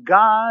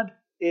God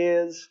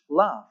is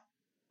love.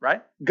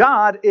 Right?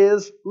 God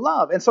is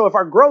love. And so if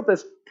our growth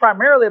is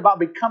primarily about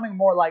becoming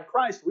more like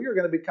Christ, we are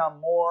going to become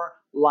more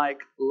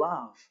like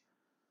love.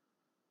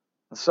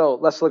 And so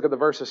let's look at the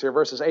verses here.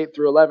 Verses 8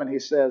 through 11, he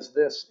says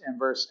this in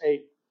verse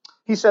 8.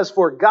 He says,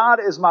 for God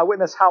is my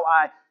witness, how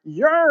I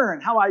yearn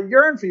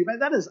for you. Man,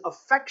 that is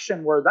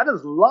affection word. That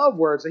is love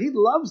words. He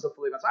loves the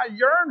Philippians. I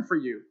yearn for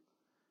you.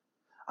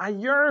 I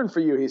yearn for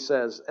you, he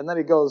says. And then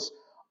he goes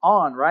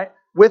on, right?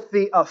 With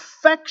the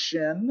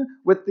affection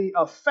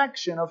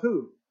of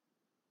who?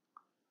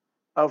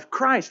 Of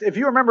Christ. If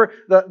you remember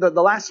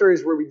the last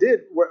series where we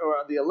did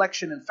the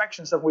election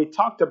infection stuff, we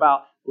talked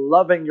about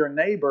loving your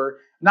neighbor,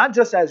 not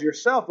just as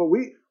yourself, but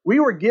we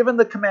were given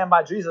the command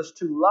by Jesus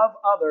to love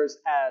others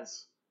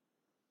as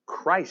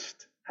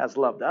Christ has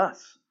loved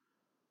us.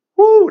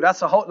 Woo,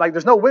 that's a whole,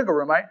 there's no wiggle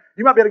room, right?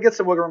 You might be able to get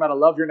some wiggle room out of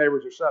love your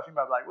neighbors yourself. You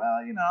might be like,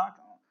 well,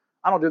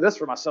 I don't do this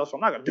for myself, so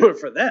I'm not going to do it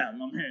for them.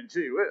 I mean,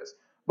 gee whiz.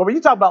 But when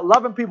you talk about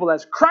loving people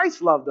as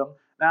Christ loved them,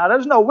 now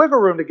there's no wiggle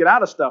room to get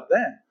out of stuff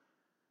then.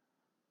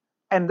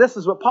 And this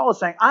is what Paul is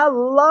saying. I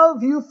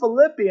love you,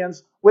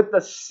 Philippians, with the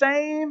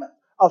same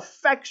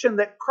affection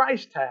that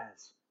Christ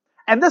has.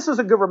 And this is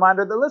a good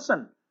reminder that,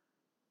 listen,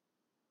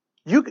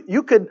 you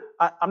could,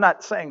 I'm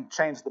not saying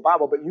change the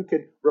Bible, but you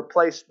could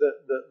replace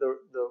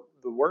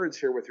the words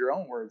here with your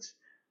own words.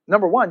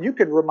 Number one, you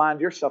could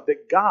remind yourself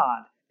that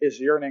God is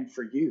yearning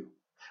for you.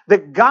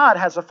 That God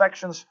has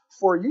affections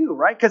for you,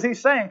 right? Because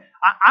he's saying,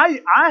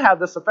 I have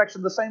this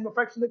affection, the same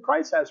affection that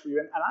Christ has for you,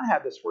 and I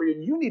have this for you.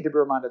 And you need to be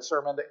reminded,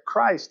 sermon, that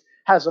Christ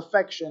has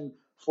affection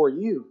for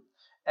you.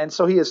 And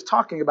so he is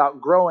talking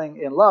about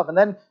growing in love. And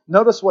then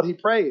notice what he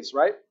prays,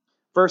 right?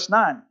 Verse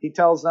 9, he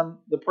tells them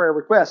the prayer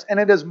request. And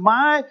it is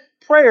my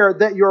prayer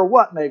that your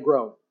what may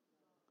grow?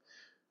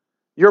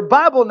 Your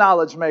Bible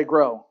knowledge may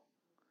grow.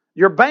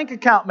 Your bank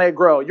account may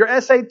grow.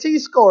 Your SAT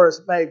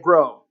scores may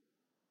grow.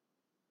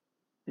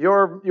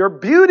 Your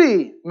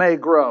beauty may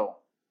grow.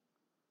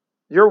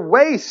 Your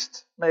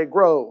waist may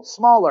grow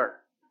smaller.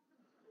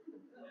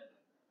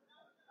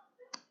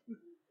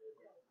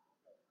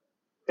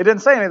 It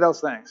didn't say any of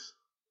those things.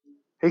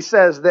 He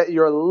says that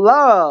your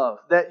love,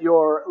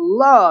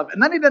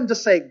 and then he doesn't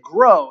just say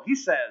grow. He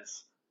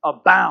says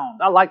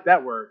abound. I like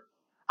that word.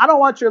 I don't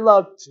want your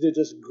love to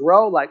just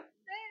grow like,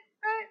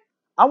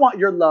 I want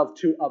your love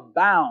to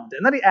abound.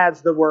 And then he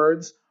adds the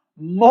words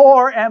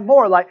more and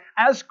more. Like,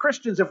 as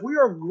Christians, if we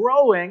are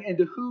growing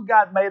into who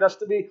God made us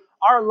to be,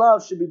 our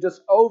love should be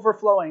just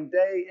overflowing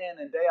day in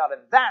and day out.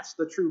 And that's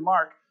the true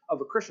mark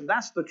of a Christian.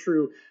 That's the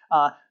true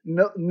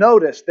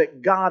notice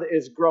that God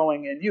is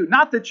growing in you.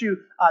 Not that you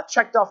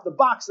checked off the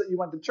box that you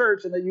went to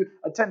church and that you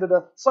attended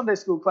a Sunday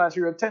school class,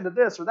 or you attended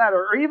this or that,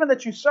 or even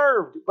that you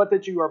served, but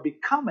that you are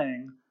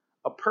becoming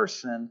a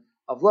person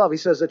of love. He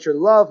says that your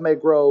love may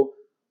grow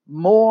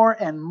more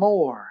and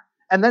more.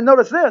 And then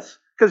notice this,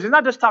 because he's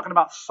not just talking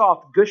about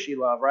soft, gushy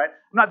love, right?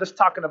 I'm not just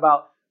talking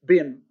about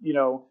being,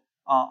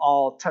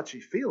 all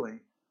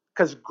touchy-feely.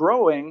 Because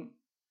growing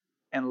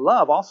And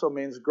love also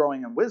means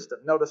growing in wisdom.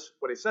 Notice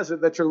what he says,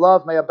 that your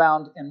love may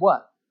abound in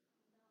what?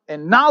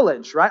 In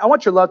knowledge, right? I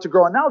want your love to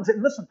grow in knowledge.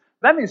 And listen,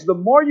 that means the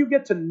more you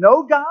get to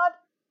know God,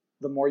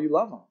 the more you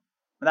love Him.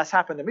 And that's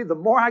happened to me. The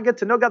more I get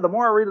to know God, the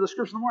more I read the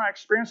Scripture, the more I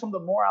experience Him, the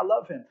more I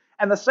love Him.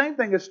 And the same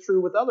thing is true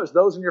with others,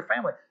 those in your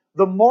family.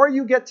 The more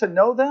you get to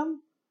know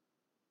them,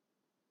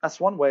 that's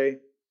one way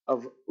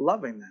of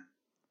loving them.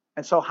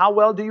 And so how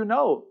well do you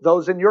know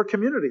those in your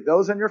community,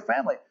 those in your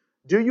family?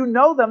 Do you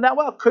know them that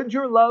well? Could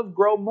your love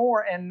grow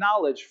more in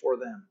knowledge for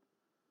them?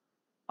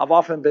 I've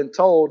often been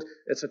told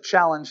it's a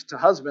challenge to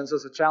husbands,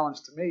 it's a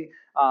challenge to me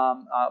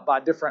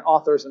by different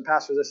authors and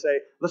pastors that say,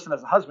 listen,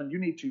 as a husband, you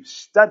need to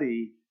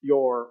study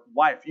your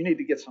wife. You need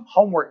to get some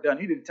homework done.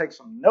 You need to take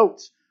some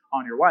notes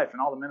on your wife.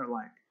 And all the men are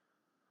like,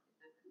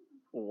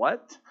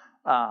 what?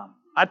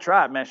 I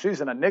tried, man.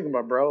 She's an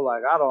enigma, bro.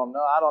 Like, I don't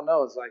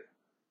know. It's like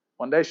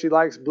one day she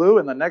likes blue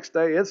and the next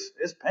day it's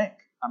pink.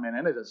 I mean,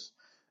 and it is,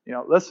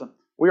 listen,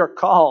 we are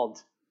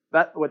called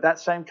with that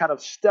same kind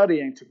of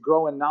studying to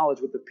grow in knowledge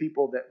with the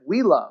people that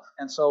we love.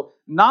 And so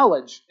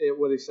knowledge,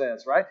 what he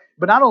says, right?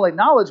 But not only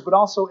knowledge, but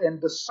also in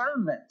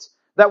discernment.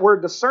 That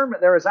word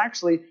discernment there is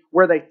actually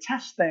where they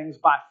test things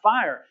by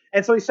fire.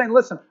 And so he's saying,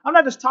 listen, I'm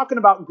not just talking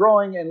about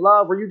growing in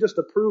love where you just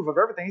approve of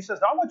everything. He says,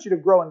 I want you to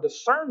grow in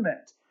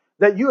discernment.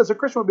 That you as a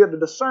Christian will be able to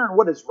discern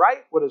what is right,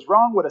 what is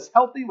wrong, what is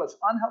healthy, what's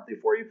unhealthy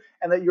for you,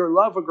 and that your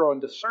love will grow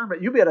in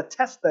discernment. You'll be able to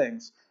test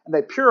things, and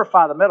they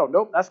purify the metal.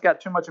 Nope, that's got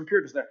too much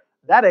impurities there.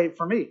 That ain't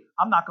for me.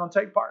 I'm not going to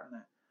take part in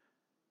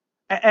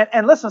that.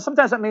 And listen,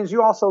 sometimes that means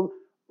you also,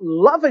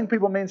 loving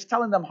people means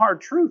telling them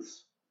hard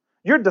truths.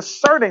 You're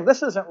discerning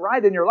this isn't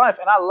right in your life,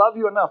 and I love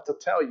you enough to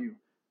tell you,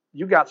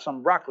 you got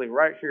some broccoli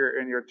right here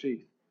in your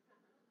teeth,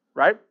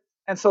 right?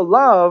 And so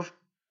love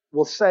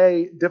will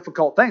say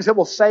difficult things. It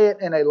will say it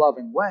in a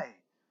loving way.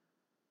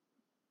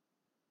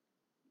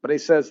 But he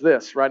says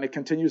this, right? And it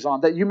continues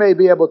on, that you may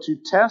be able to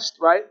test,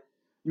 right?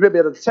 You may be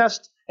able to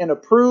test and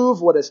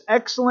approve what is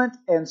excellent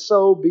and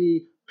so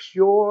be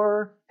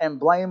pure and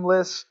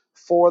blameless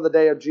for the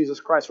day of Jesus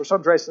Christ. For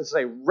some translations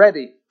say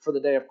ready for the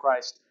day of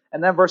Christ.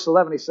 And then verse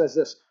 11, he says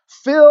this,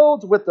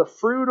 filled with the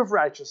fruit of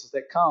righteousness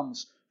that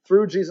comes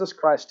through Jesus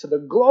Christ to the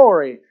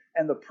glory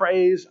and the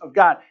praise of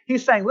God.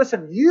 He's saying,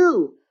 listen,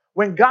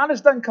 when God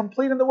is done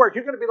completing the work,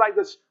 you're going to be like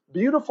this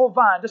beautiful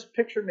vine. Just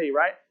picture me,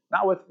 right?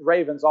 Not with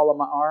ravens all in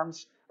my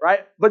arms,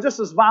 right? But just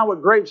this vine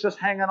with grapes just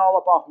hanging all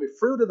up off me.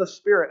 Fruit of the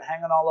Spirit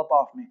hanging all up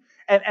off me.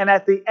 And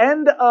at the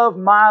end of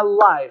my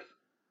life,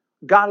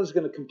 God is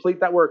going to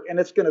complete that work. And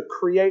it's going to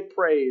create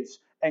praise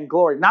and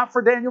glory. Not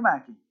for Daniel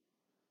Mackey,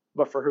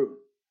 but for who?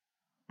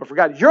 But for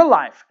God. Your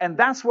life. And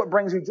that's what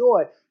brings you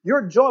joy.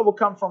 Your joy will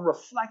come from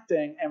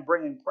reflecting and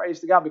bringing praise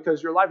to God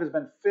because your life has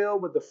been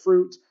filled with the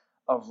fruit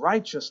of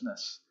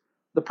righteousness.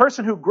 The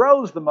person who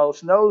grows the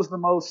most knows the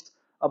most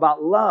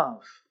about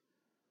love.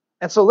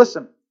 And so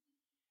listen,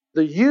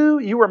 the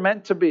you were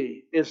meant to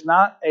be is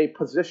not a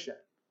position.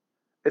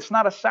 It's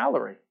not a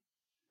salary.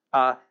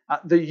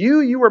 The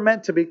you were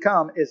meant to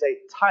become is a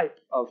type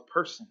of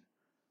person.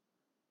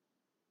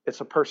 It's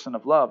a person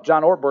of love.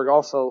 John Ortberg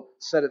also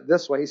said it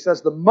this way. He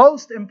says, the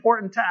most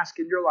important task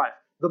in your life,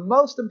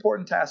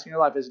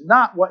 is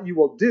not what you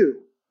will do,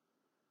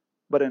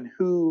 but in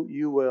who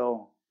you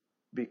will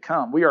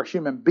become. We are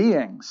human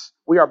beings.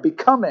 We are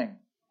becoming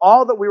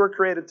all that we were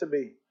created to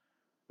be,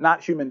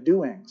 not human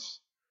doings.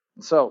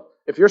 And so,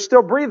 if you're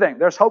still breathing,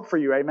 there's hope for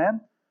you,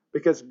 amen?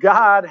 Because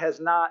God has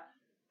not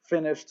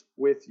finished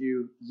with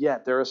you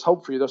yet. There is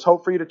hope for you. There's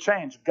hope for you to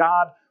change.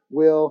 God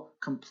will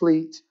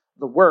complete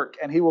the work,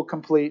 and He will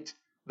complete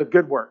the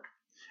good work.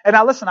 And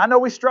now listen, I know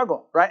we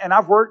struggle, right? And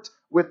I've worked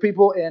with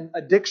people in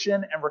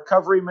addiction and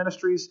recovery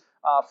ministries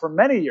for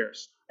many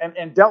years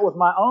and dealt with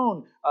my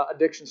own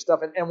addiction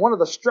stuff. And one of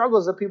the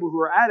struggles of people who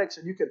are addicts,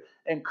 and you could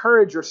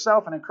encourage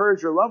yourself and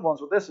encourage your loved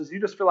ones with this, is you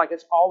just feel like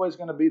it's always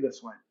going to be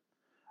this way.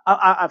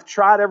 I've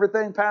tried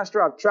everything,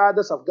 Pastor. I've tried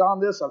this. I've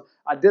gone this.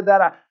 I did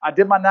that. I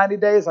did my 90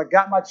 days. I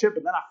got my chip,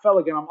 and then I fell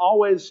again. I'm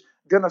always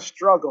going to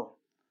struggle.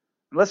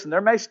 And listen,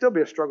 there may still be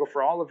a struggle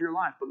for all of your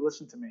life, but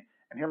listen to me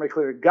and hear me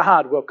clearly.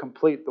 God will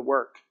complete the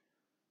work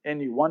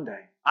in you one day.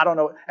 I don't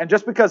know. And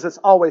just because it's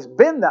always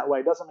been that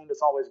way doesn't mean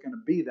it's always going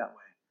to be that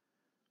way.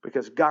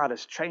 Because God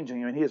is changing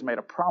you and He has made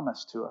a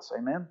promise to us.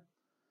 Amen?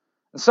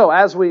 And so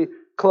as we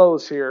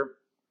close here,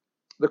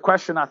 the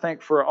question I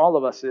think for all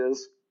of us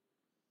is,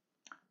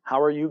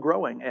 how are you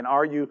growing? And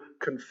are you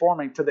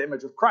conforming to the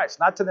image of Christ?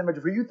 Not to the image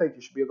of who you think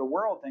you should be or the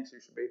world thinks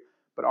you should be,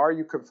 but are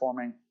you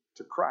conforming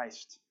to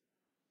Christ?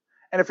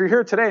 And if you're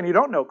here today and you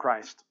don't know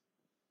Christ,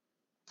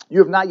 you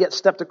have not yet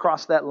stepped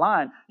across that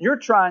line. You're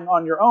trying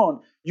on your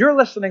own. You're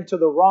listening to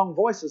the wrong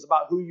voices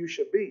about who you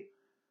should be.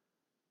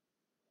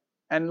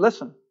 And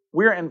listen,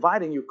 we're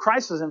inviting you.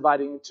 Christ is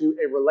inviting you to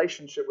a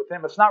relationship with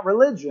Him. It's not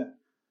religion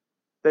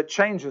that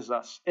changes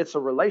us. It's a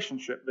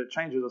relationship that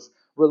changes us.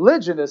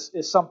 Religion is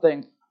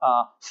something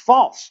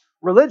false.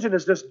 Religion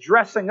is just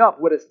dressing up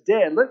what is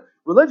dead.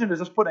 Religion is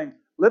just putting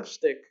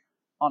lipstick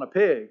on a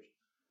pig,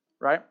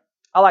 right?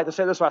 I like to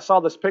say this. I saw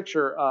this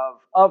picture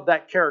of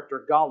that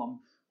character, Gollum,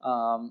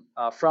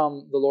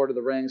 from The Lord of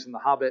the Rings and The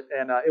Hobbit,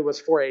 and it was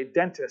for a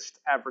dentist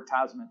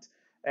advertisement.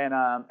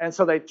 And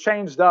so they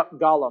changed up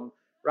Gollum,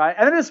 right?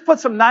 And then just put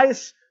some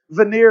nice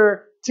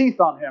veneer teeth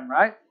on him,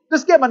 right?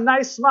 Just give him a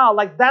nice smile,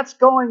 like that's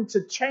going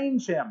to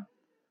change him.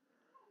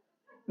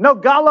 No,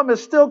 Gollum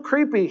is still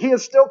creepy. He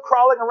is still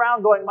crawling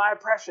around going, my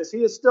precious.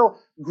 He is still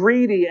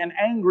greedy and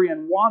angry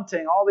and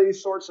wanting all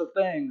these sorts of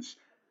things.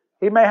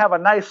 He may have a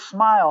nice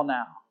smile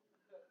now.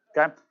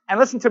 Okay? And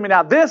listen to me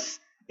now. This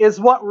is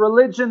what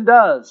religion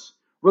does.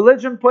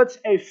 Religion puts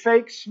a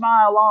fake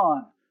smile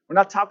on. We're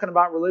not talking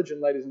about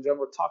religion, ladies and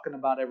gentlemen. We're talking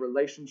about a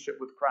relationship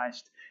with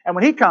Christ. And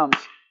when He comes,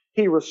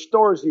 He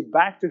restores you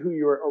back to who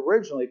you were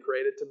originally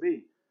created to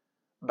be.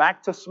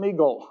 Back to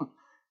Smeagol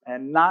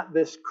and not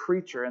this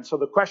creature. And so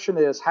the question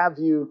is, have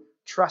you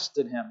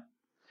trusted Him?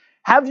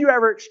 Have you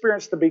ever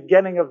experienced the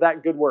beginning of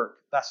that good work?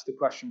 That's the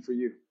question for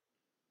you.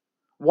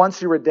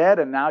 Once you were dead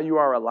and now you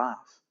are alive.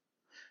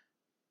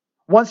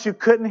 Once you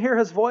couldn't hear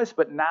His voice,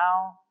 but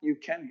now you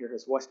can hear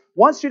His voice.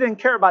 Once you didn't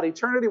care about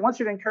eternity, once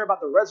you didn't care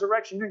about the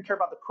resurrection, you didn't care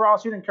about the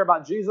cross, you didn't care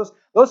about Jesus,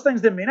 those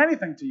things didn't mean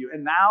anything to you.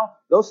 And now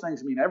those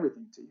things mean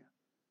everything to you.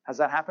 Has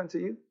that happened to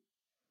you?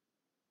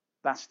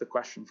 That's the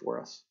question for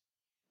us.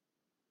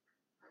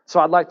 So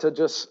I'd like to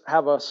just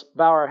have us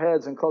bow our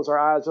heads and close our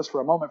eyes just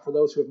for a moment for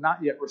those who have not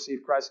yet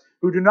received Christ,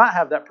 who do not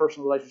have that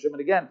personal relationship.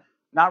 And again,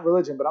 not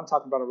religion, but I'm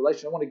talking about a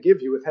relationship. I want to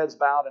give you, with heads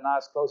bowed and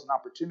eyes closed, an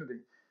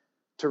opportunity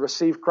to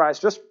receive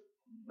Christ just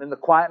in the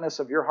quietness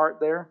of your heart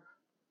there.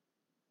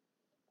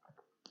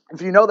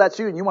 If you know that's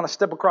you and you want to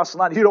step across the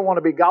line, you don't want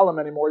to be Gollum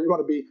anymore. You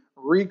want to be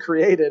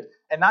recreated,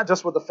 and not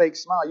just with a fake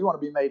smile. You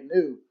want to be made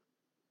new.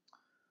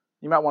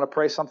 You might want to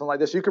pray something like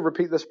this. You could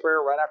repeat this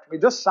prayer right after me,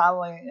 just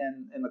silently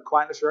in the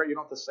quietness of your heart. You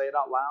don't have to say it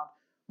out loud.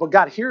 But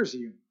God hears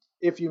you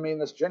if you mean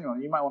this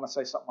genuinely. You might want to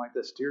say something like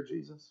this. Dear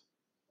Jesus,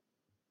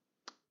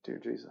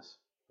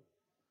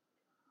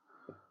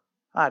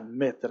 I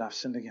admit that I've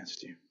sinned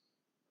against you.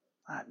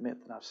 I admit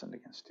that I've sinned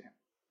against you.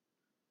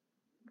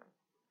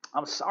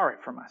 I'm sorry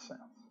for my sins.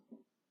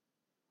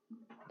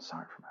 I'm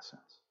sorry for my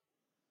sins.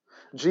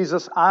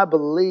 Jesus, I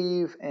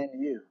believe in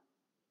you.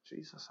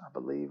 Jesus, I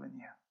believe in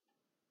you.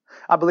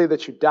 I believe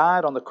that you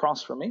died on the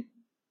cross for me.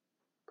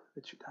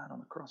 That you died on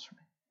the cross for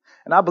me.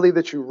 And I believe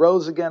that you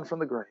rose again from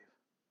the grave.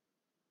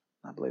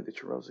 I believe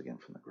that you rose again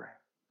from the grave.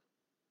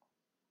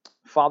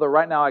 Father,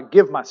 right now I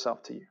give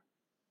myself to you.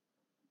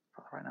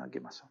 Father, right now I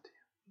give myself to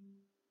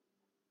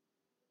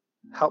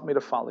you. Help me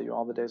to follow you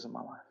all the days of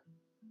my life.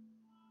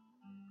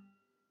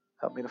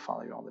 Help me to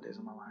follow you all the days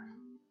of my life.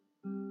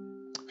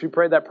 If you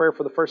prayed that prayer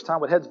for the first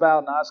time with heads bowed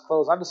and eyes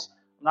closed, I'm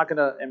not going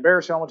to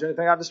embarrass you. I don't want you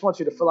anything. I just want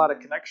you to fill out a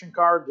connection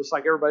card just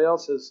like everybody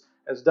else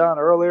has done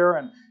earlier,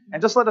 and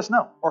just let us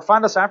know. Or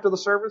find us after the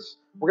service.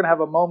 We're going to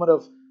have a moment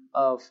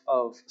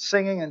of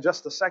singing in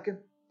just a second.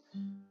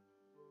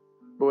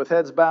 But with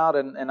heads bowed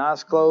and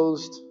eyes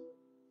closed,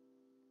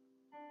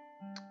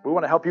 we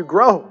want to help you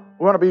grow.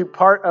 We want to be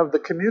part of the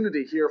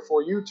community here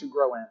for you to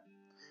grow in.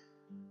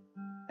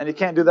 And you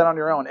can't do that on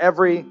your own.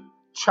 Every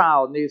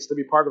child needs to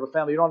be part of a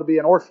family. You don't want to be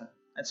an orphan.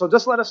 And so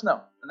just let us know.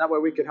 And that way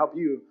we can help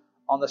you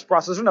on this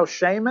process. There's no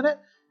shame in it.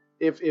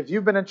 If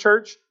you've been in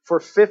church for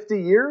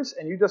 50 years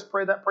and you just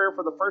prayed that prayer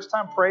for the first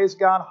time, praise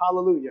God,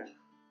 hallelujah.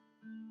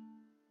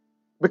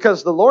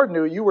 Because the Lord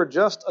knew you were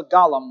just a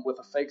Gollum with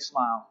a fake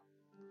smile.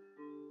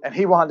 And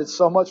He wanted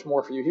so much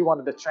more for you. He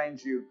wanted to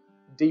change you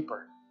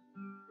deeper.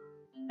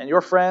 And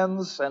your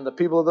friends and the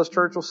people of this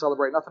church will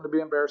celebrate. Nothing to be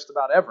embarrassed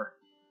about ever.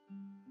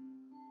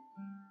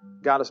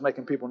 God is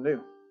making people new.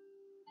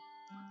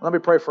 Let me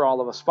pray for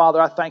all of us.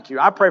 Father, I thank you.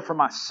 I pray for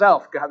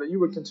myself, God, that you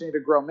would continue to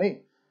grow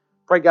me.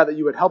 Pray, God, that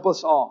you would help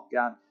us all,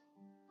 God,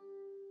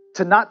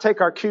 to not take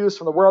our cues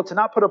from the world, to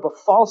not put up a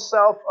false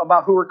self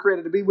about who we're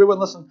created to be. We wouldn't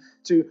listen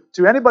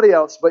to anybody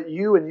else but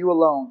you and you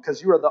alone,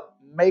 because you are the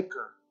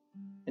maker,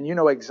 and you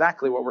know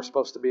exactly what we're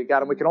supposed to be,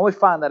 God. And we can only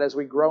find that as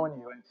we grow in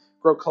you and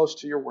grow close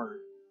to your word.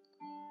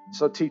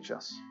 So teach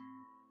us.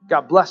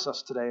 God, bless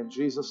us today in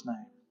Jesus'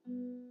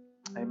 name.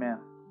 Amen.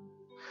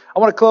 I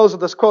want to close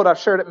with this quote. I've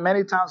shared it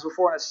many times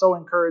before, and it's so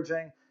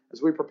encouraging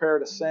as we prepare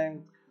to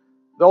sing.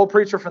 The old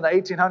preacher from the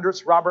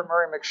 1800s, Robert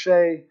Murray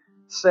McShay,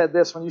 said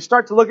this: when you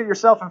start to look at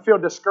yourself and feel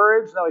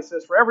discouraged, he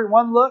says, for every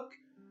one look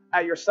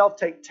at yourself,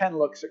 take 10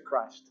 looks at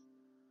Christ.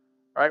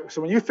 All right?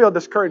 So when you feel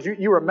discouraged,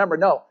 you remember,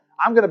 no,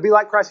 I'm going to be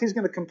like Christ. He's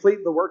going to complete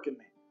the work in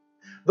me.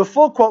 The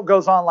full quote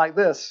goes on like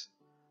this.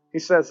 He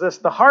says this: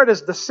 the heart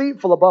is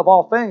deceitful above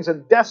all things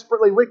and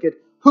desperately wicked.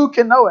 Who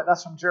can know it?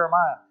 That's from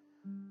Jeremiah.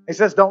 He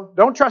says,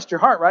 don't trust your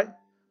heart, right?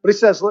 But he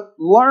says, look,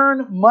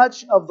 learn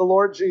much of the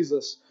Lord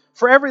Jesus.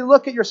 For every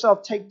look at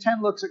yourself, take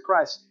 10 looks at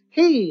Christ.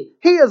 He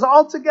is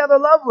altogether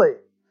lovely.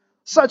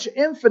 Such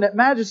infinite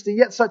majesty,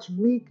 yet such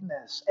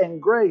meekness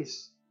and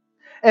grace.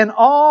 And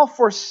all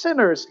for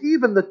sinners,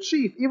 even the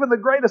chief, even the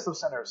greatest of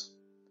sinners.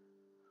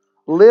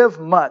 Live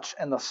much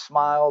in the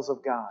smiles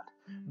of God.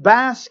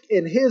 Bask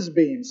in His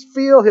beams.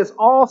 Feel His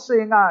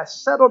all-seeing eye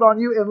settled on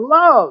you in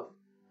love.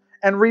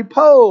 And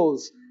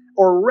repose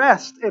or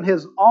rest in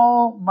His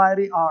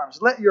almighty arms.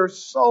 Let your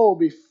soul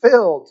be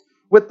filled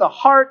with the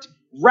heart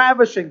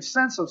ravishing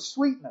sense of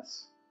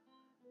sweetness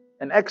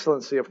and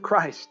excellency of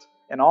Christ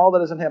and all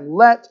that is in Him.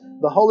 Let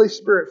the Holy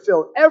Spirit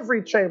fill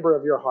every chamber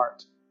of your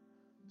heart,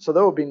 so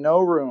there will be no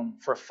room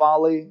for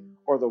folly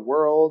or the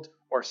world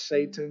or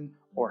Satan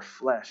or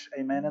flesh.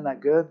 Amen. Isn't that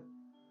good?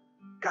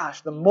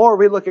 Gosh, the more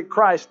we look at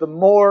Christ, the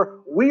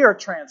more we are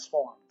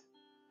transformed.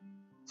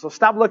 So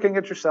stop looking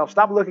at yourself,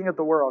 stop looking at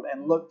the world,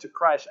 and look to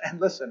Christ. And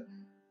listen,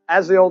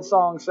 as the old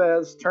song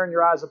says, turn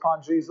your eyes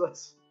upon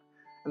Jesus,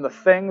 and the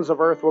things of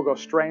earth will go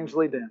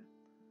strangely dim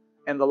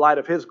in the light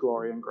of His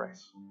glory and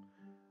grace.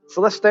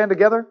 So let's stand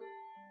together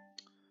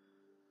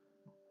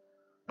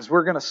as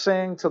we're going to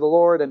sing to the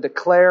Lord and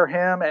declare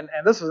Him. And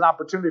this is an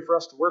opportunity for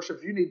us to worship.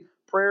 If you need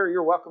prayer,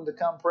 you're welcome to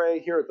come pray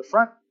here at the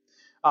front.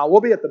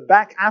 We'll be at the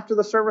back after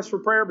the service for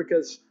prayer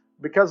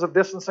because of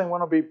distancing, we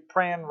won't be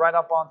praying right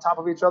up on top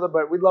of each other.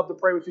 But we'd love to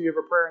pray with you. If you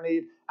have a prayer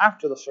need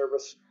after the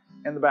service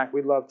in the back,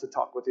 we'd love to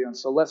talk with you. And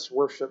so let's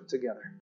worship together.